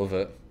 I love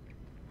it.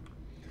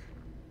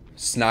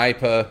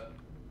 Sniper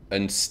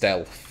and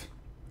stealth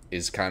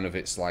is kind of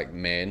its like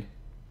main.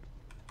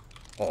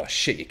 Oh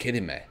shit, you're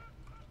kidding me.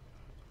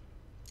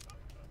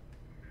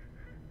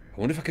 I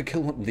wonder if I could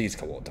kill one of these.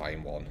 I won't die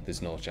in one.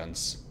 There's no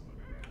chance.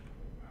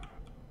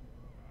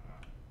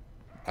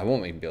 I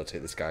won't even be able to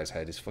hit this guy's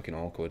head. It's fucking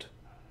awkward.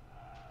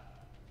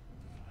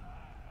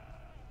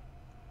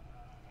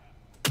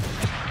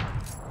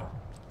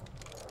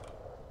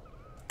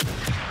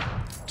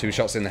 Two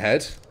shots in the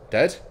head.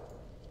 Dead.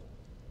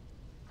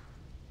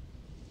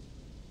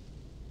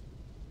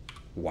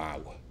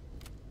 Wow.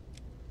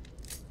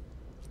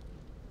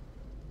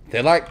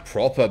 They're like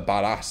proper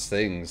badass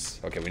things.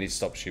 Okay, we need to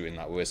stop shooting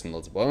that. We're wasting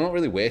loads of... Well, I'm not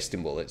really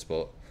wasting bullets,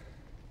 but...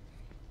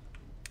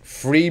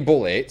 3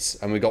 bullets,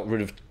 and we got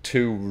rid of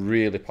 2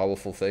 really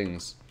powerful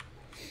things.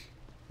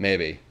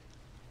 Maybe.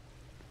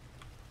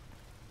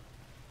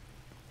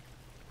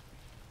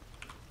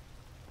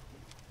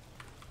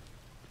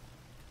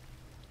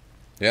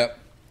 Yep.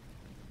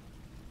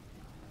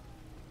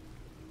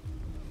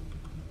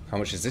 How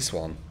much is this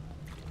one?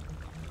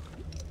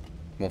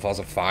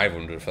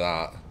 1,500 for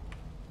that.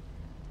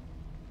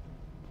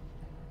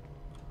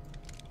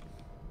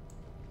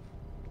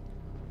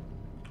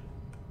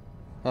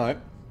 Alright.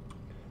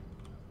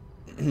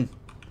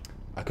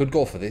 I could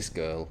go for this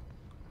girl.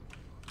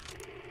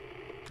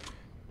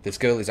 This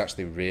girl is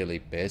actually really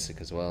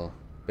basic as well.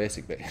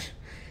 Basic bitch.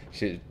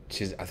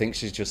 She's I think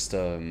she's just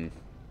a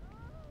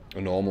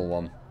normal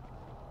one.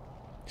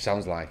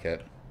 Sounds like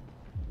it.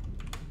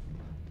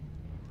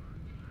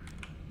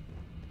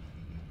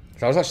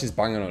 Sounds like she's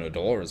banging on a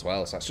door as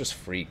well, so that's just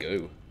free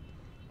goo.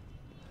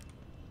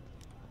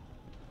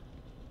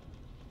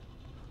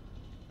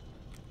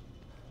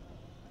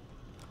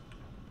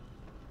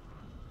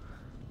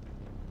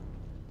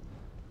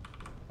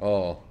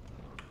 Oh.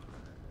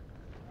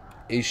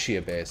 Is she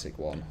a basic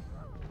one?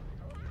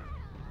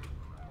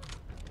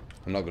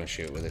 I'm not going to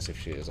shoot with this if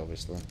she is,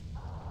 obviously.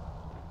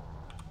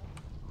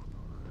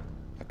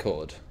 I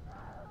could.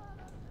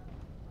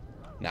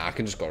 Nah, I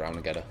can just go around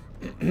and get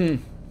her.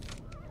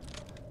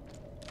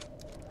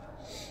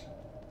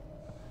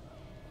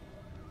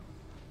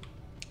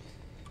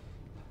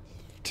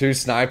 Two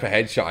sniper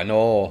headshot, I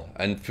know.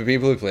 And for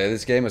people who play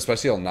this game,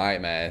 especially on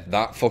Nightmare,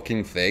 that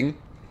fucking thing...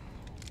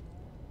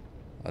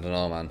 I don't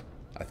know, man.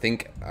 I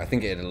think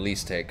it'd at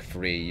least take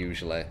 3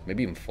 usually.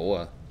 Maybe even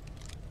 4.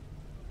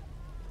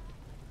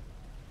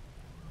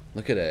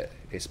 Look at it.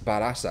 It's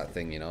badass, that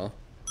thing, you know.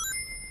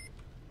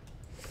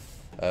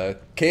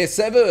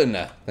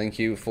 K7! Thank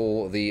you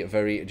for the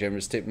very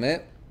generous tip,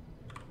 mate.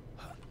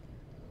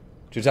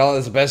 Jutala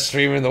is the best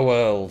streamer in the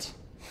world.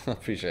 I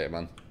appreciate it,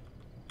 man.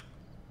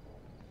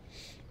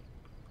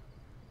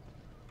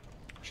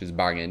 She's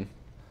banging.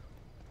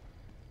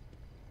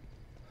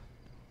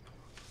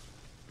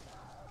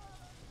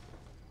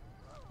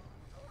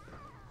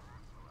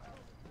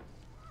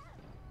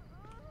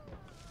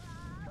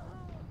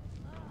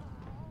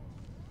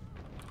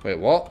 Wait,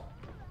 what?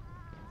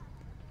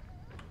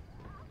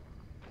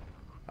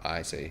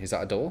 I see. Is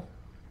that a door?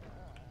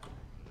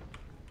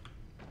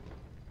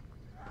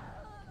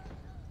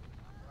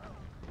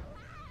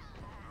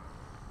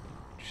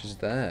 She's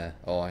there.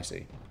 Oh, I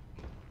see.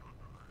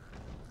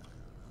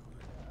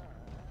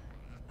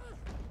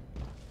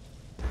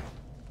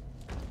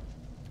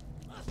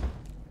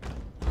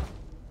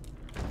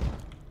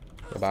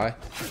 Goodbye.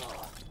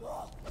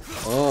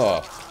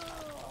 Oh.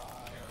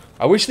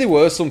 I wish there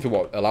were something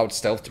what allowed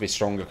stealth to be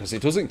stronger, because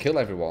it doesn't kill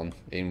everyone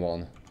in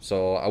one.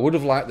 So I would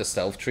have liked the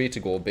stealth tree to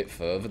go a bit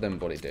further than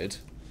what it did.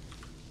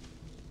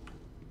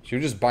 She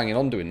was just banging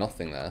on doing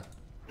nothing there.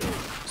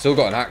 Still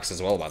got an axe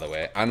as well, by the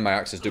way. And my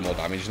axes do more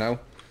damage now.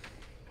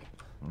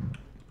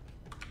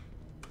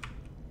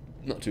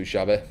 Not too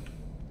shabby.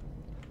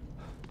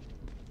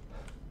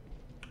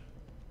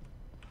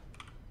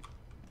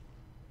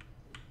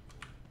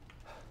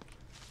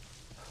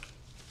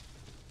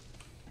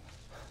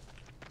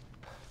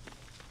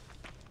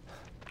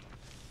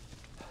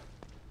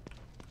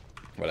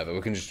 Whatever,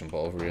 we can just jump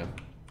over here.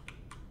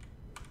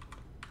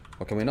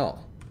 Or can we not?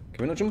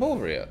 Can we not jump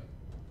over here?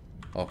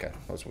 Okay,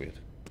 that was weird.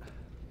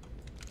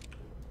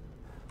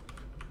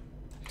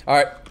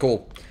 Alright,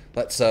 cool.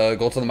 Let's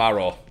go to the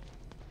marrow.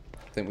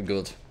 I think we're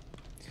good.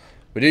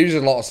 We did use a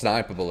lot of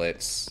sniper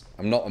bullets.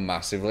 I'm not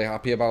massively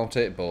happy about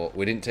it, but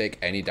we didn't take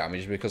any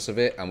damage because of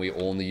it, and we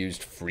only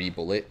used 3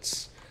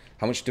 bullets.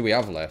 How much do we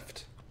have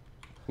left?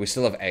 We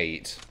still have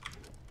 8.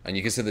 And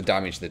you can see the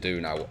damage they do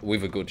now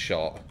with a good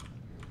shot.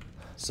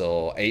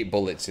 So 8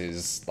 bullets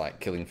is like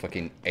killing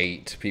fucking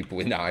 8 people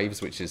with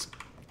knives, which is...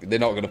 They're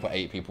not going to put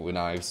 8 people with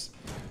knives,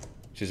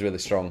 which is really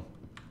strong.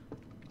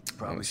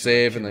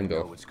 Save and then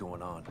go. What's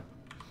going on?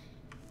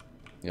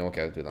 Yeah,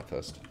 okay, I'll do that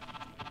first.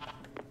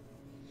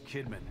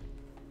 Kidman,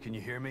 can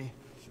you hear me?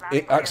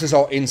 It access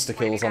or insta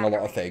kills on a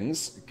lot of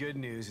things. The good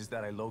news is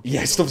that I located...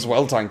 Yeah, stuff's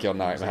well tanky on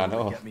Nightmare, I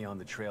know. Get me on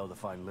the trail to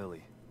find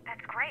Lily.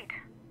 That's great.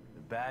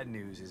 The bad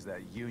news is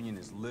that Union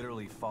is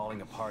literally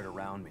falling apart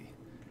around me,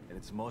 and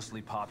it's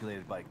mostly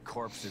populated by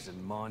corpses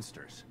and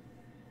monsters.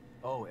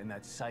 Oh, and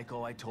that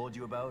psycho I told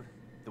you about,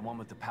 the one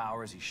with the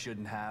powers he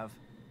shouldn't have,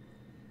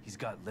 he's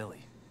got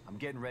Lily. I'm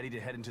getting ready to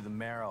head into the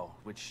Marrow,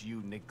 which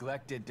you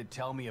neglected to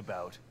tell me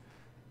about,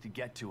 to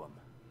get to him.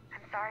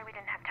 I'm sorry we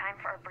didn't have time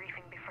for a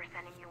briefing before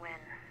sending you in,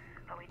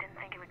 but we didn't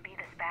think it would be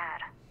this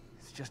bad.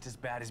 It's just as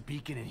bad as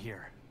Beacon in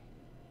here.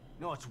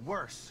 No, it's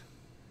worse.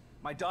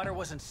 My daughter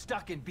wasn't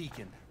stuck in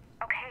Beacon.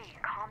 Okay,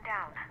 calm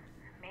down.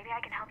 Maybe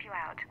I can help you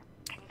out.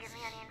 Can you give me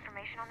any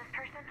information on this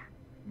person?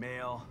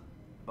 Male,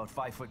 about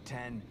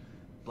 5'10",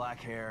 black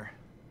hair.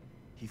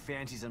 He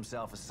fancies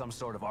himself as some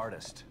sort of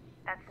artist.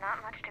 That's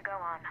not much to go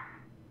on.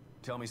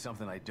 Tell me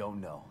something I don't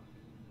know.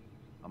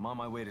 I'm on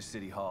my way to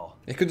City Hall.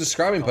 You could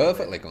describe him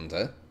perfectly,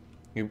 Gunter.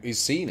 He's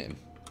seen him.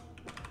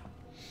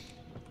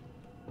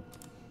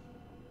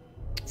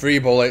 3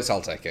 bullets,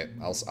 I'll take it.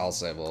 I'll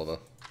save over.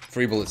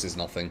 3 bullets is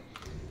nothing.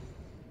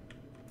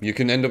 You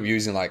can end up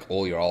using like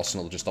all your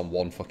arsenal just on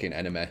one fucking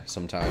enemy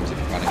sometimes if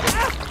you panic.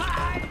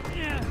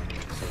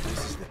 So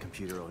this is the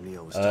computer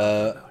O'Neill was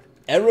talking about.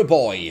 Error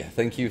Boy,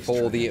 thank you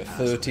for the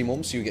 30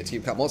 months. You get to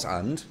keep cat mods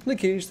and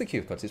Nick Hughes, the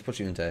Q cut is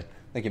pushing into.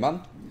 Thank you,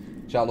 man.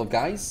 Shout love,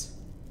 guys.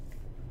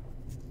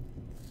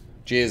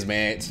 Cheers,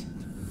 mate.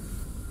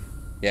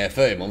 Yeah,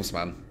 30 months,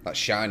 man. That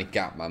shiny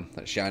gap, man.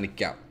 That shiny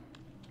gap.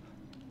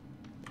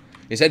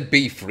 It said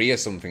B3 or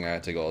something I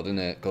had to go, didn't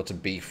it? Go to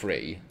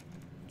B3. I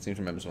seem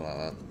to remember something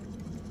like that.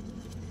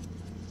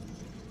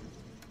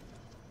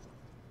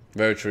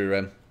 Very true,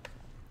 Ren.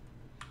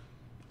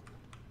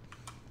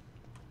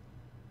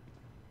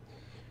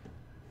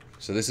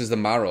 So this is the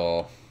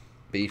Marrow.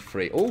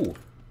 B3. Oh!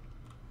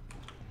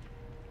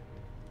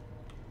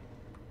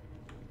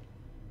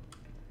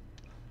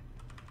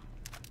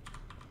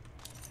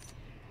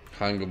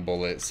 Handgun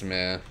bullets,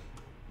 man.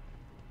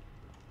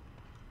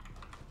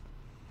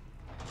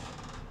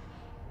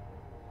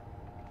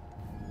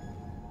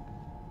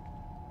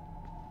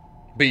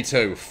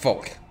 B2,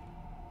 fuck.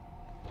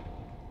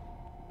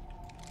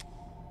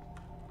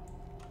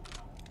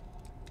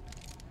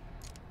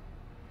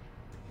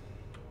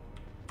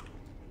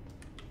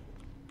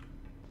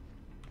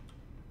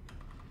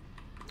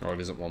 Oh, it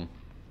isn't one.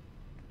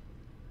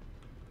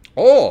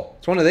 Oh,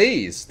 it's one of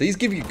these. These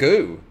give you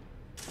goo.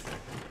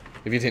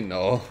 If you didn't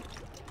know.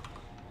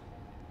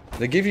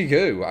 They give you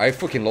goo. I have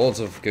fucking loads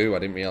of goo, I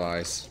didn't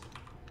realise.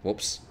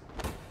 Whoops.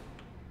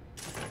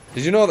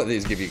 Did you know that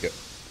these give you goo?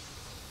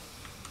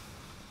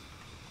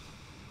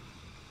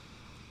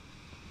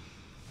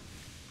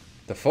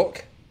 The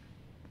fuck?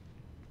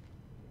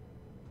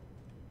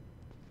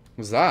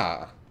 What's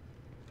that?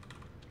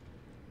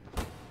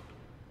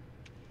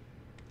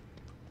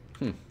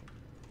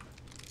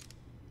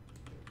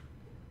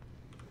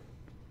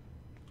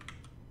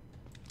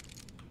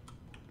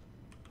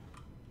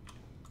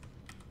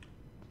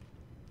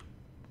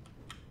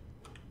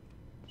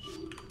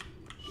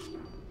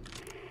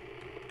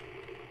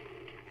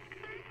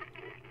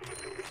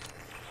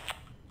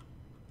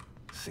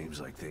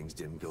 Seems like things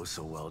didn't go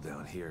so well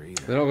down here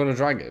either. They're not going to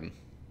drag him.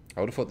 I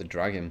would have thought they'd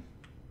drag him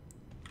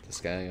to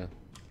scare you.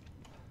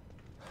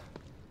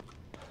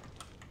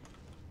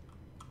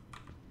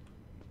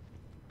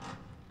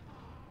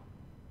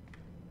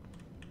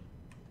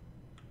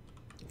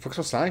 Fuck's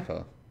a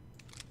sniper.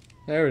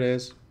 There it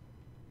is.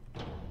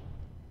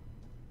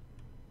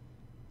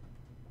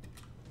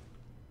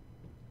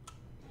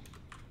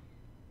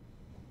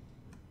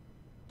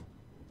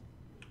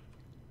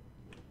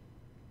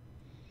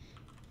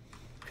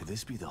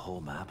 this be the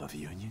whole map of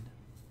Union?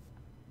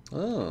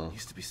 Oh. It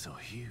used to be so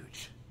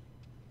huge.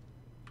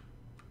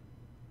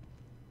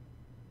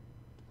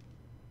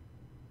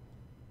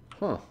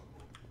 Huh.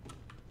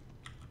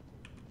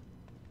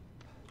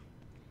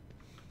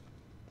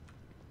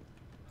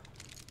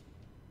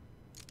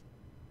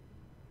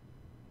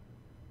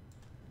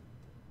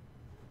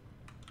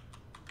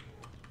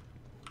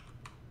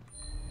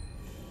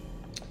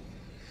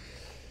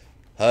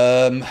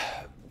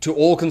 To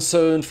all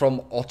concerned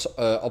from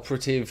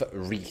Operative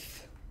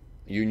Wreath,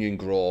 Union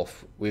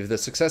growth. With the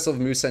success of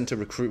Moose Center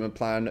recruitment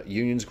plan,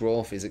 Union's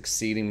growth is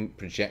exceeding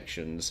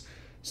projections.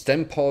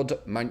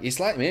 It's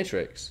like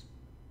Matrix.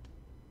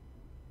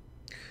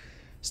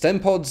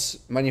 STEMPod's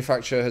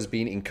manufacture has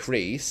been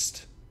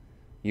increased.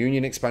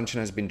 Union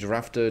expansion has been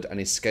drafted and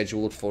is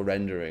scheduled for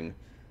rendering.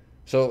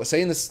 So,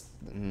 saying this...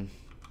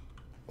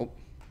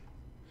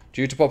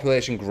 Due to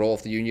population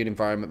growth, the Union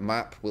environment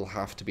map will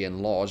have to be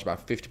enlarged by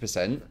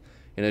 50%.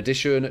 In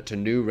addition to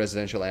new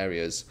residential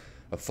areas,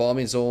 a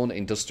farming zone,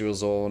 industrial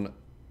zone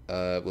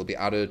will be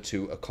added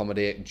to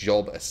accommodate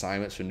job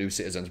assignments for new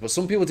citizens. But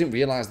some people didn't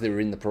realise they were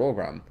in the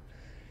program.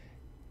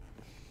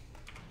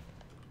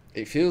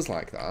 It feels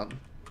like that.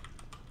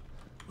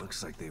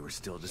 Looks like they were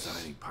still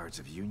designing parts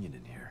of Union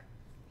in here.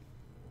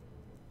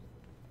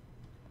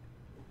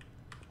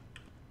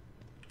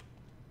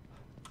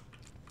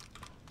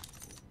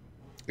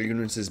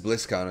 Ignorance is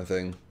bliss kind of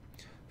thing.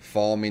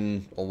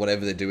 Farming or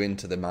whatever they're doing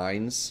to the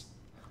mines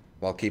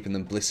while keeping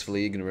them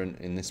blissfully ignorant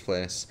in this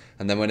place.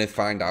 And then when they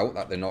find out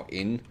that they're not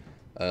in,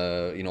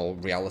 you know,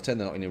 reality,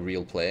 they're not in a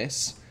real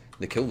place,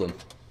 they kill them.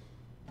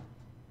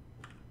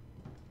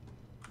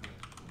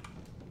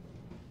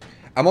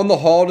 I'm on the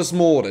hardest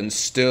mode and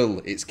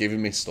still it's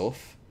giving me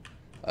stuff.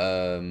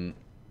 Kind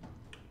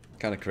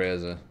of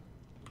crazy.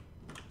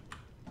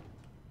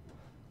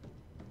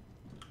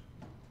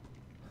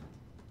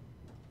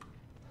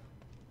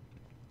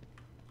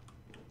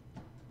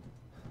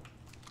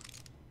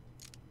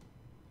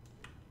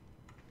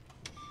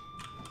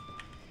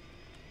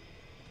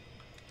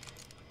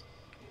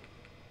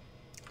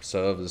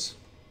 Servers.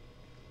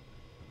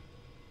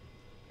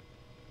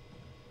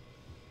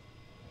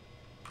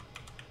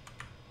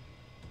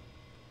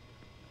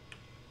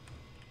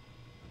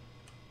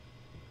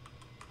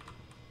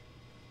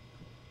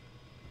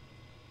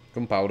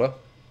 Gunpowder.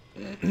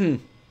 Definitely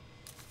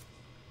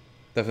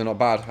not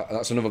bad.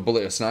 That's another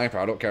bullet, a sniper.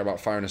 I don't care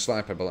about firing a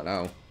sniper bullet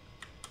now.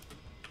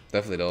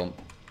 Definitely don't.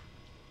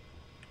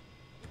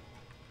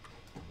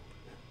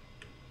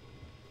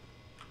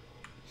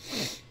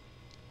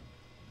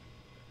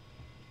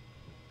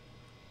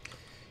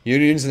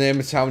 Union's the name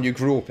of the town you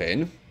grew up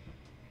in.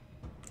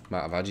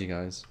 Might have had you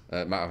guys.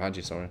 Might have had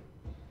you, sorry.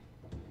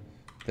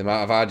 They might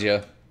have had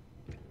you.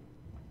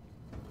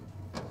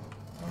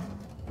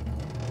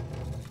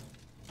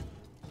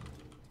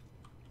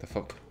 The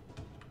fuck?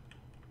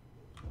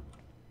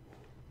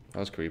 That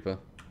was creeper.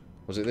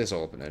 Was it this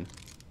opening?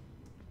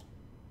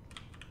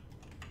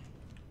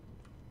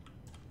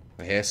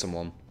 I hear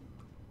someone.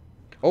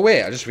 Oh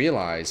wait, I just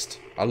realised.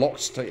 I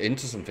locked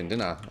into something,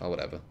 didn't I? Or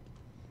whatever.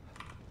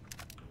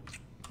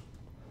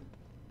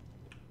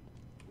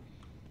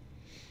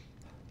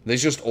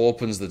 This just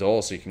opens the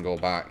door so you can go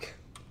back.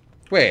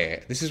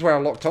 Wait, this is where I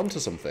locked onto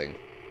something.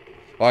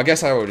 Well, I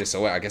guess I already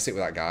saw it. I guess it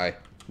was that guy.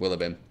 Will have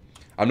been.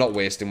 I'm not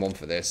wasting one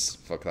for this.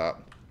 Fuck that.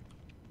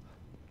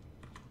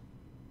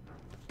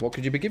 What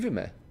could you be giving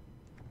me?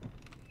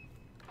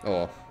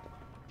 Oh.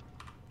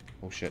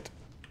 Oh shit.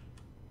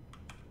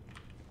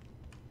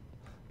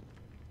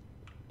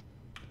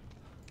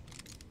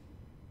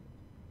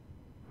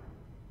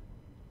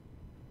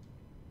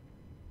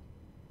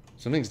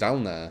 Something's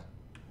down there.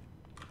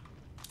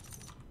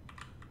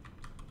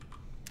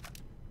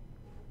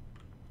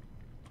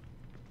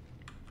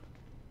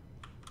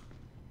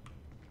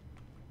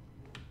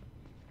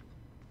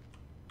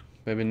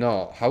 Maybe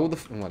not. How the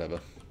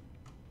whatever.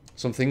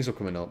 Some things are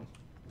coming up.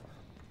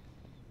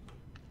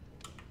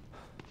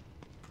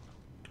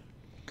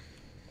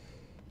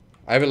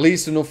 I have at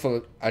least enough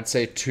for, I'd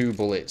say, 2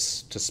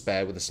 bullets to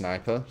spare with a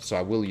sniper. So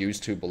I will use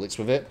 2 bullets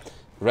with it.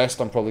 The rest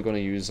I'm probably going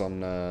to use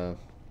on... I'm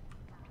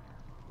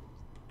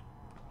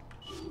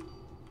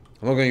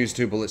not going to use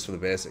 2 bullets for the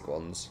basic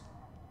ones.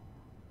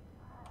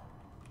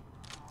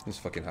 This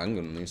fucking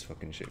handgun and these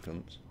fucking shit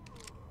guns.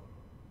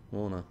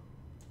 Oh no.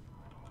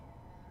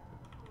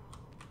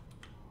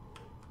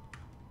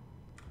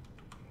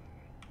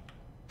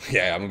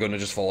 Yeah, I'm gonna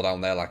just fall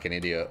down there like an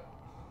idiot.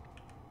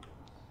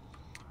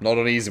 Not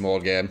an easy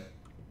mode game.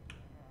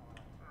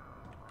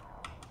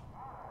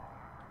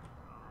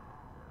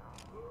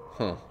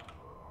 Huh.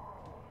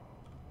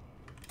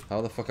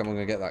 How the fuck am I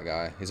gonna get that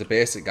guy? He's a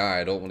basic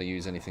guy, I don't want to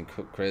use anything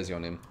crazy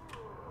on him.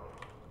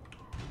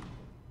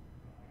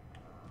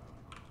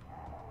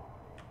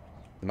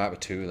 There might be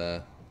 2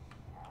 there.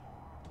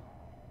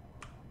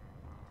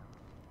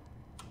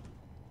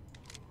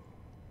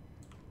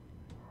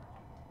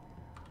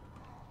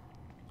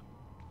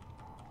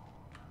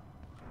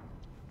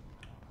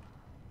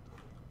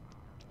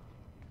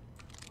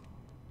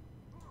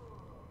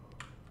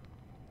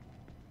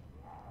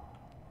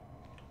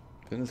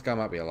 think this guy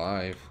might be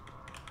alive.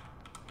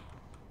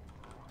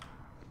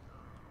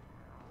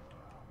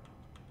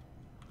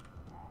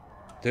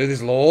 Dude,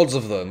 there's loads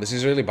of them. This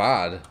is really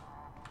bad.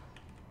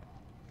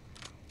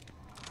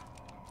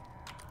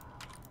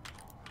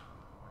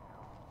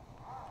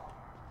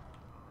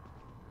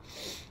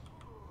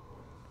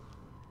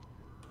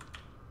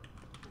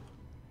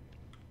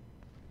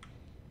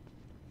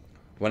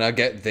 When I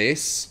get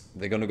this,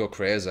 they're gonna go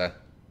crazy.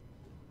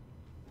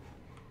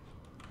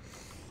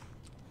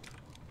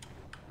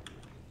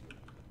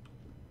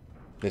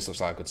 This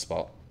looks like a good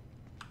spot.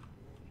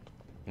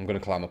 I'm gonna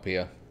climb up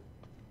here.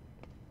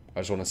 I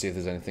just want to see if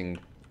there's anything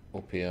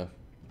up here.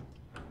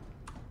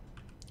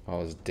 Oh,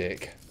 there's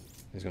Dick.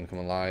 He's gonna come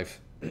alive.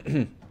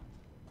 I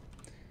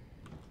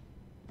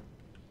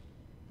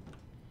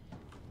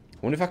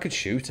wonder if I could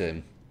shoot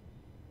him.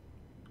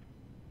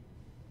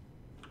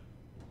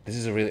 This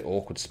is a really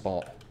awkward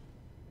spot.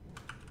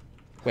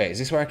 Wait, is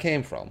this where I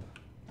came from?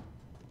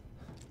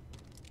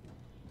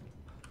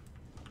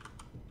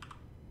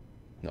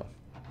 No.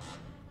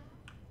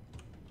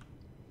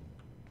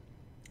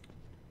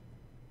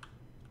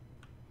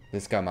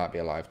 This guy might be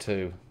alive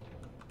too.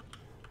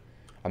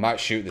 I might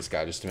shoot this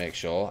guy just to make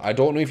sure. I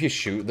don't know if you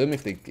shoot them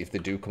if they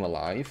do come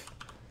alive,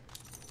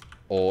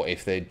 or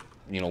if they,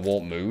 you know,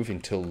 won't move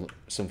until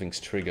something's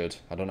triggered.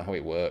 I don't know how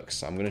it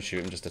works. I'm gonna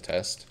shoot him just to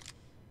test.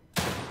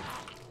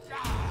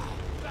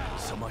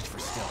 So much for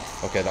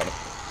stealth. Okay, that.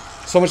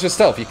 So much for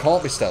stealth. You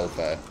can't be stealth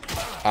there.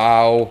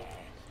 Ow.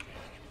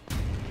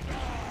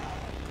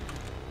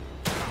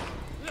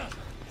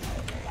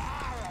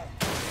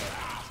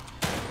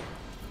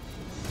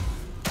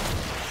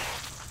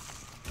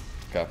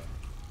 Okay.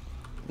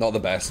 Not the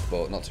best,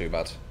 but not too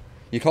bad.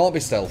 You can't be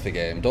stealthy,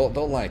 game. Don't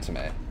lie to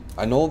me.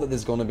 I know that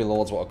there's gonna be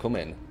loads what are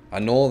coming. I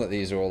know that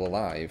these are all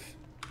alive.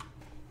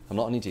 I'm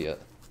not an idiot.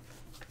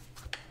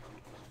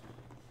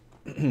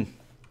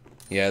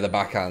 Yeah, the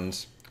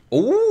backhand.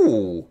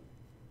 Ooh!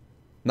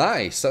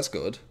 Nice, that's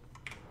good.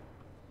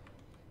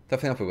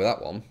 Definitely happy with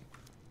that one.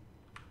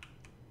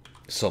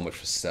 So much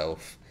for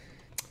stealth.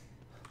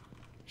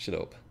 Shut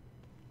up.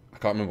 I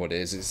can't remember what it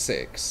is. It's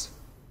 6.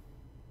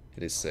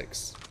 It is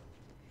 6.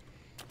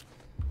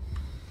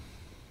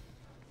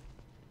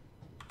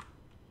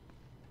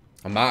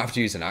 I might have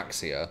to use an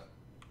axe here.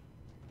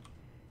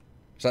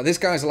 So this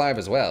guy's alive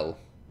as well.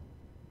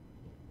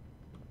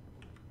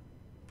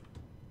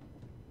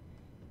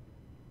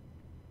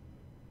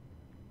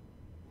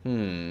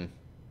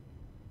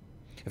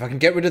 If I can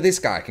get rid of this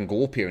guy, I can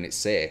go up here and it's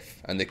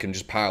safe. And they can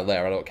just pile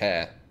there, I don't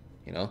care.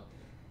 You know?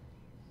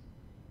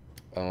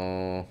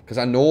 Because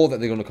I know that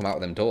they're going to come out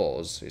of them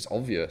doors. It's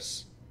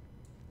obvious.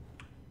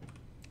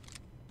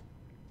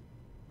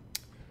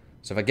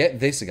 So if I get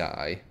this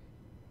guy,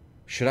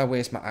 should I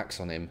waste my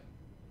axe on him?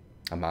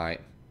 I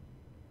might.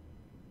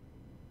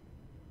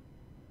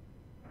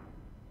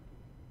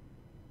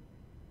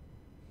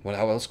 Well,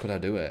 how else could I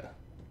do it?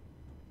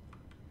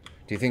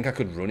 Do you think I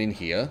could run in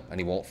here and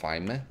he won't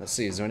find me? Let's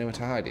see, is there anywhere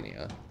to hide in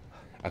here?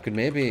 I could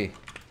maybe...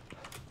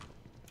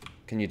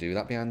 Can you do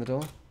that behind the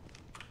door?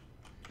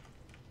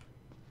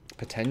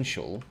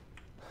 Potential.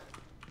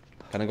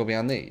 Can I go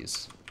behind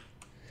these?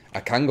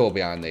 I can go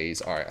behind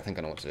these. Alright, I think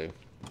I know what to do.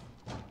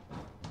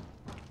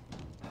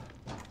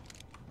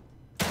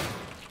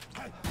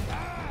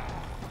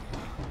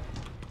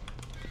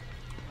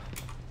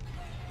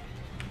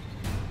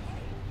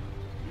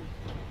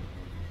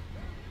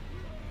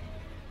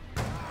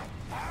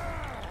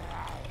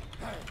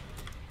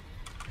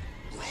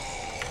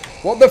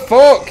 What the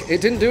fuck? It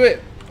didn't do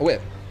it. Oh, wait.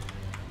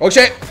 Oh,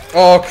 shit.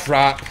 Oh,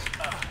 crap.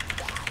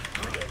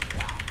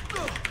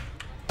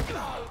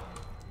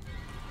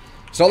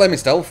 It's not letting me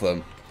stealth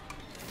them.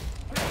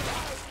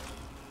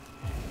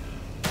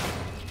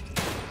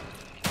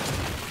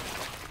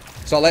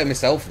 It's not letting me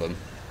stealth them.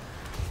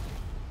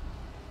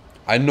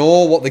 I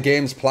know what the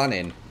game's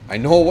planning. I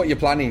know what you're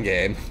planning,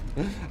 game.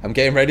 I'm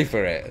getting ready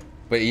for it.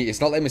 But it's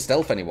not letting me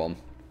stealth anyone.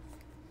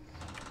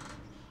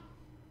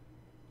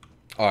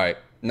 Alright.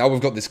 Now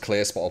we've got this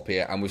clear spot up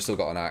here, and we've still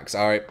got an axe.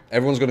 Alright,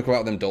 everyone's going to come out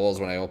of them doors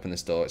when I open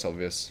this door, it's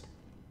obvious.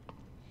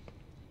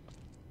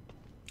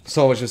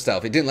 So much for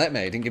stealth. It didn't let me,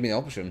 it didn't give me the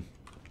option.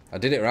 I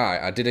did it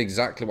right, I did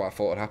exactly what I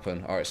thought would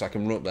happen. Alright, so I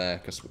can run up there,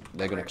 because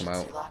they're going to come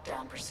out.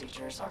 Lockdown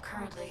procedures are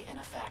currently in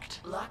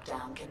effect.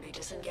 Lockdown can be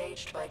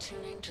disengaged by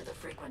tuning to the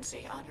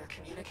frequency on your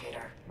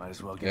communicator. Might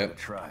as well give it a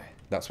try.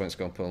 That's when it's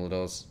going to pull the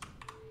doors.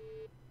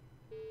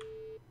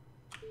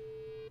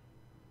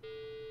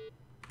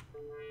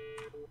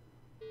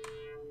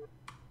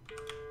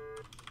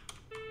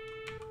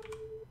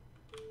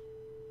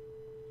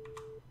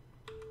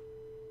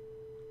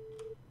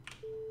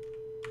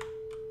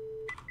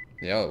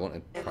 Yeah, I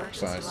wanted pack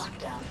size.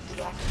 Lockdown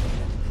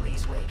deactivated.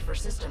 Please wait for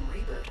system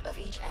reboot of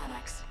each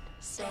annex.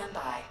 Stand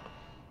by.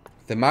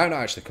 They might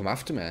not actually come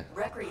after me.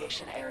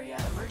 Recreation area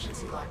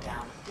emergency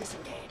lockdown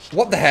disengaged.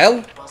 What the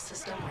hell? While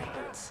system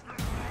reboots.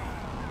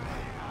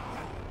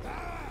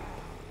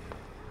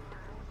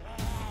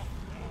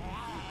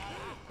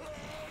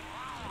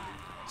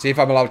 See if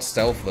I'm allowed to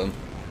stealth them.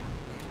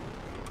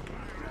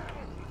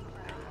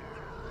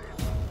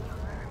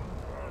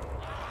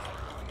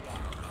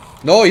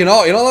 No, you're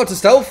not. You're not allowed to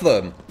stealth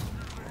them.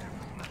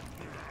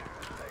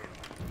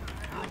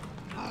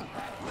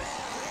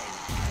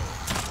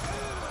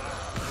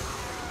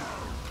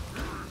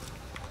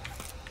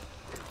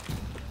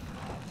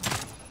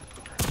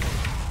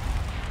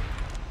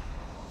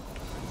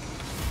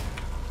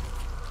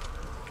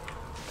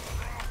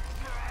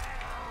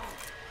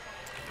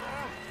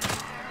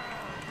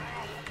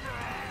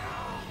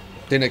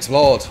 Didn't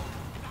explode.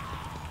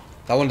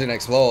 That one didn't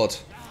explode.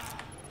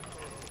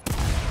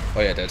 Oh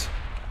yeah, it did.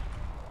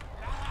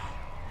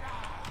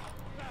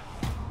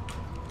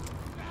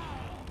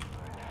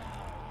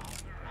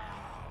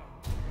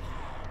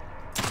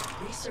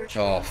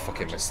 Oh,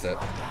 fucking missed it.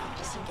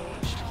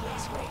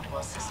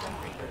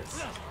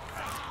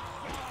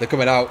 They're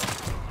coming out.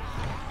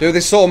 Dude,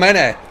 there's so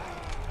many.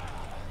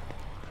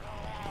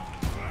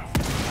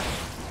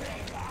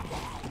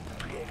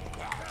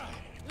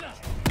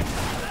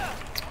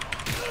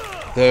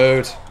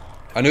 Dude,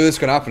 I knew this was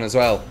gonna happen as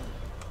well.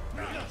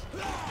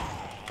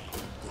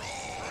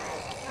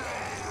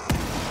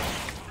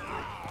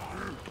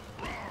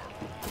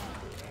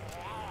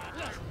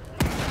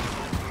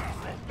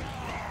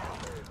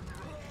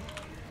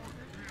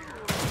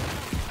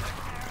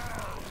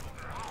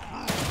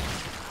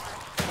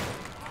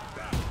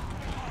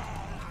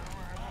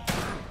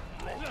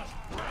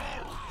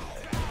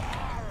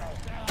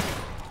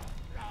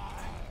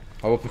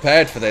 I was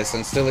prepared for this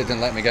and still it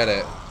didn't let me get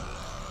it.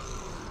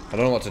 I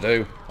don't know what to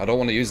do. I don't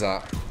want to use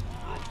that.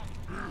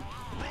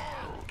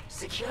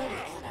 Security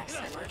Annex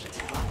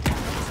emergency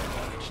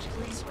lockdown is engaged.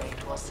 Please wait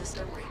while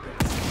system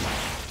reboots.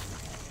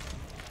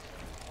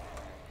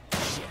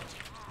 Shit.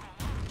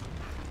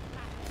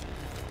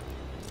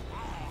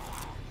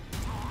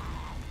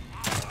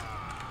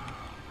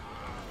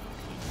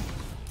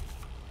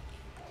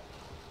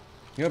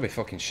 You gotta be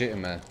fucking shitting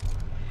me.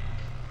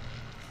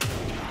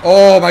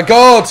 Oh my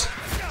god!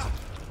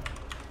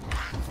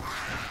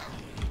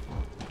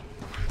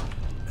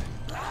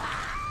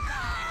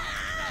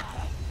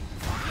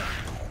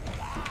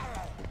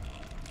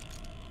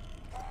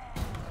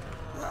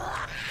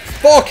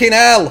 Fucking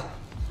hell!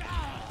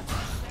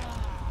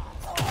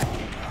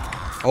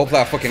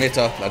 Hopefully I fucking hit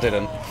her. I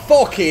didn't.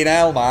 Fucking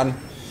hell, man.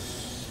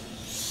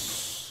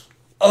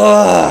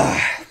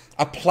 Ugh.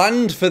 I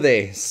planned for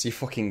this, you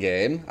fucking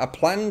game. I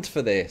planned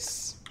for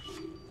this.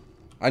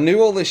 I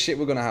knew all this shit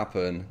were gonna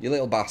happen. You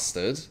little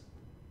bastard.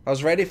 I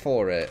was ready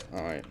for it.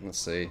 Alright, let's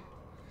see.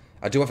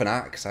 I do have an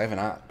axe. I have an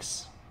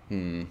axe.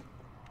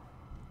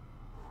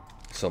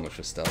 So much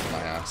for stealth, my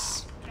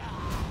ass.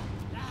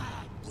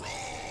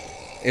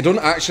 It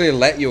doesn't actually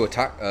let you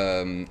attack,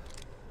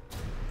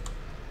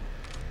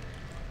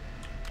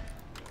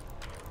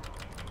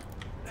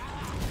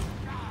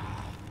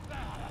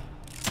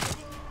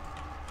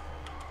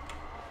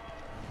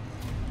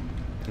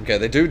 Okay,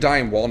 they do die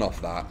in one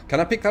off that. Can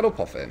I pick that up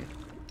off him?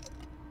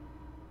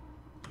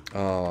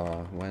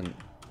 Oh, when?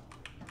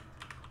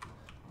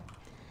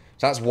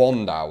 So that's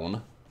one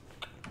down.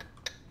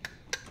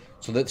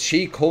 So that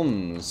she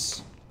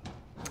comes.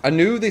 I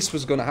knew this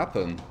was gonna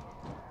happen.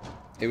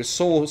 It was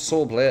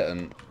so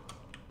blatant.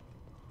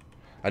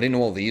 I didn't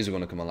know all these were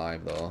gonna come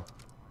alive though.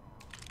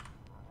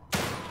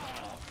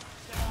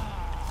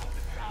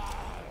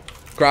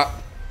 Crap.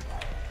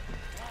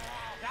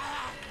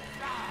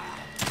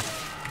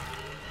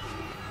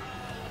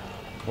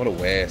 What a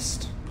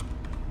waste.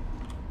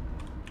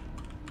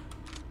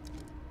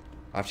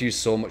 I have to use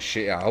so much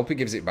shit. I hope he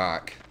gives it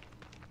back.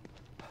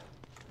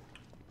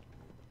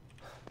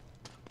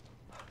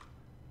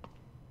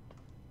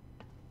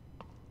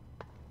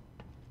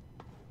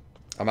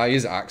 I might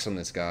use axe on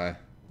this guy.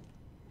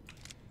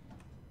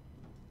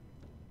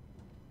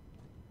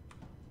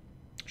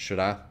 Should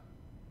I?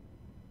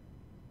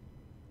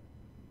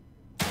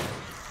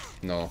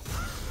 No.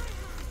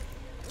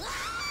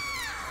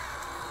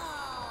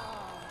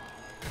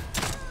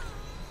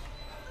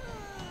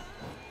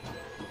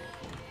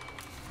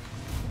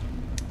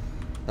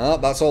 Oh,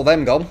 that's all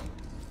them gone.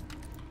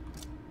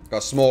 Got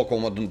a smoke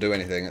one that doesn't do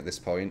anything at this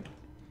point.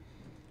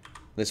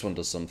 This one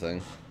does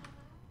something.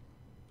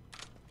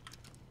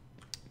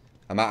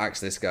 I might axe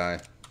this guy.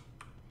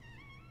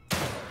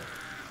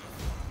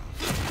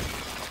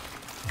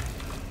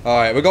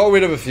 Alright, we got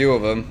rid of a few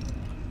of them.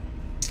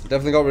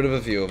 Definitely got rid of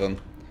a few of them.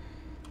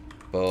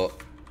 But,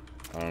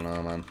 I don't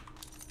know, man.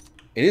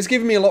 It is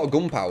giving me a lot of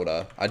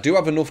gunpowder. I do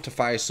have enough to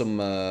fire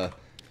some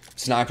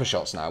sniper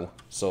shots now.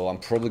 So I'm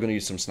probably going to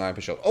use some sniper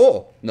shots.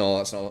 Oh! No,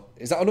 that's not...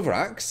 Is that another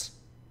axe?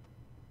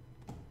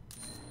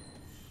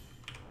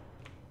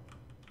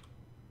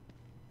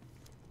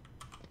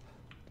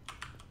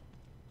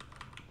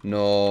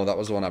 No, that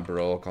was the one I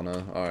broke on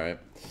her. Alright.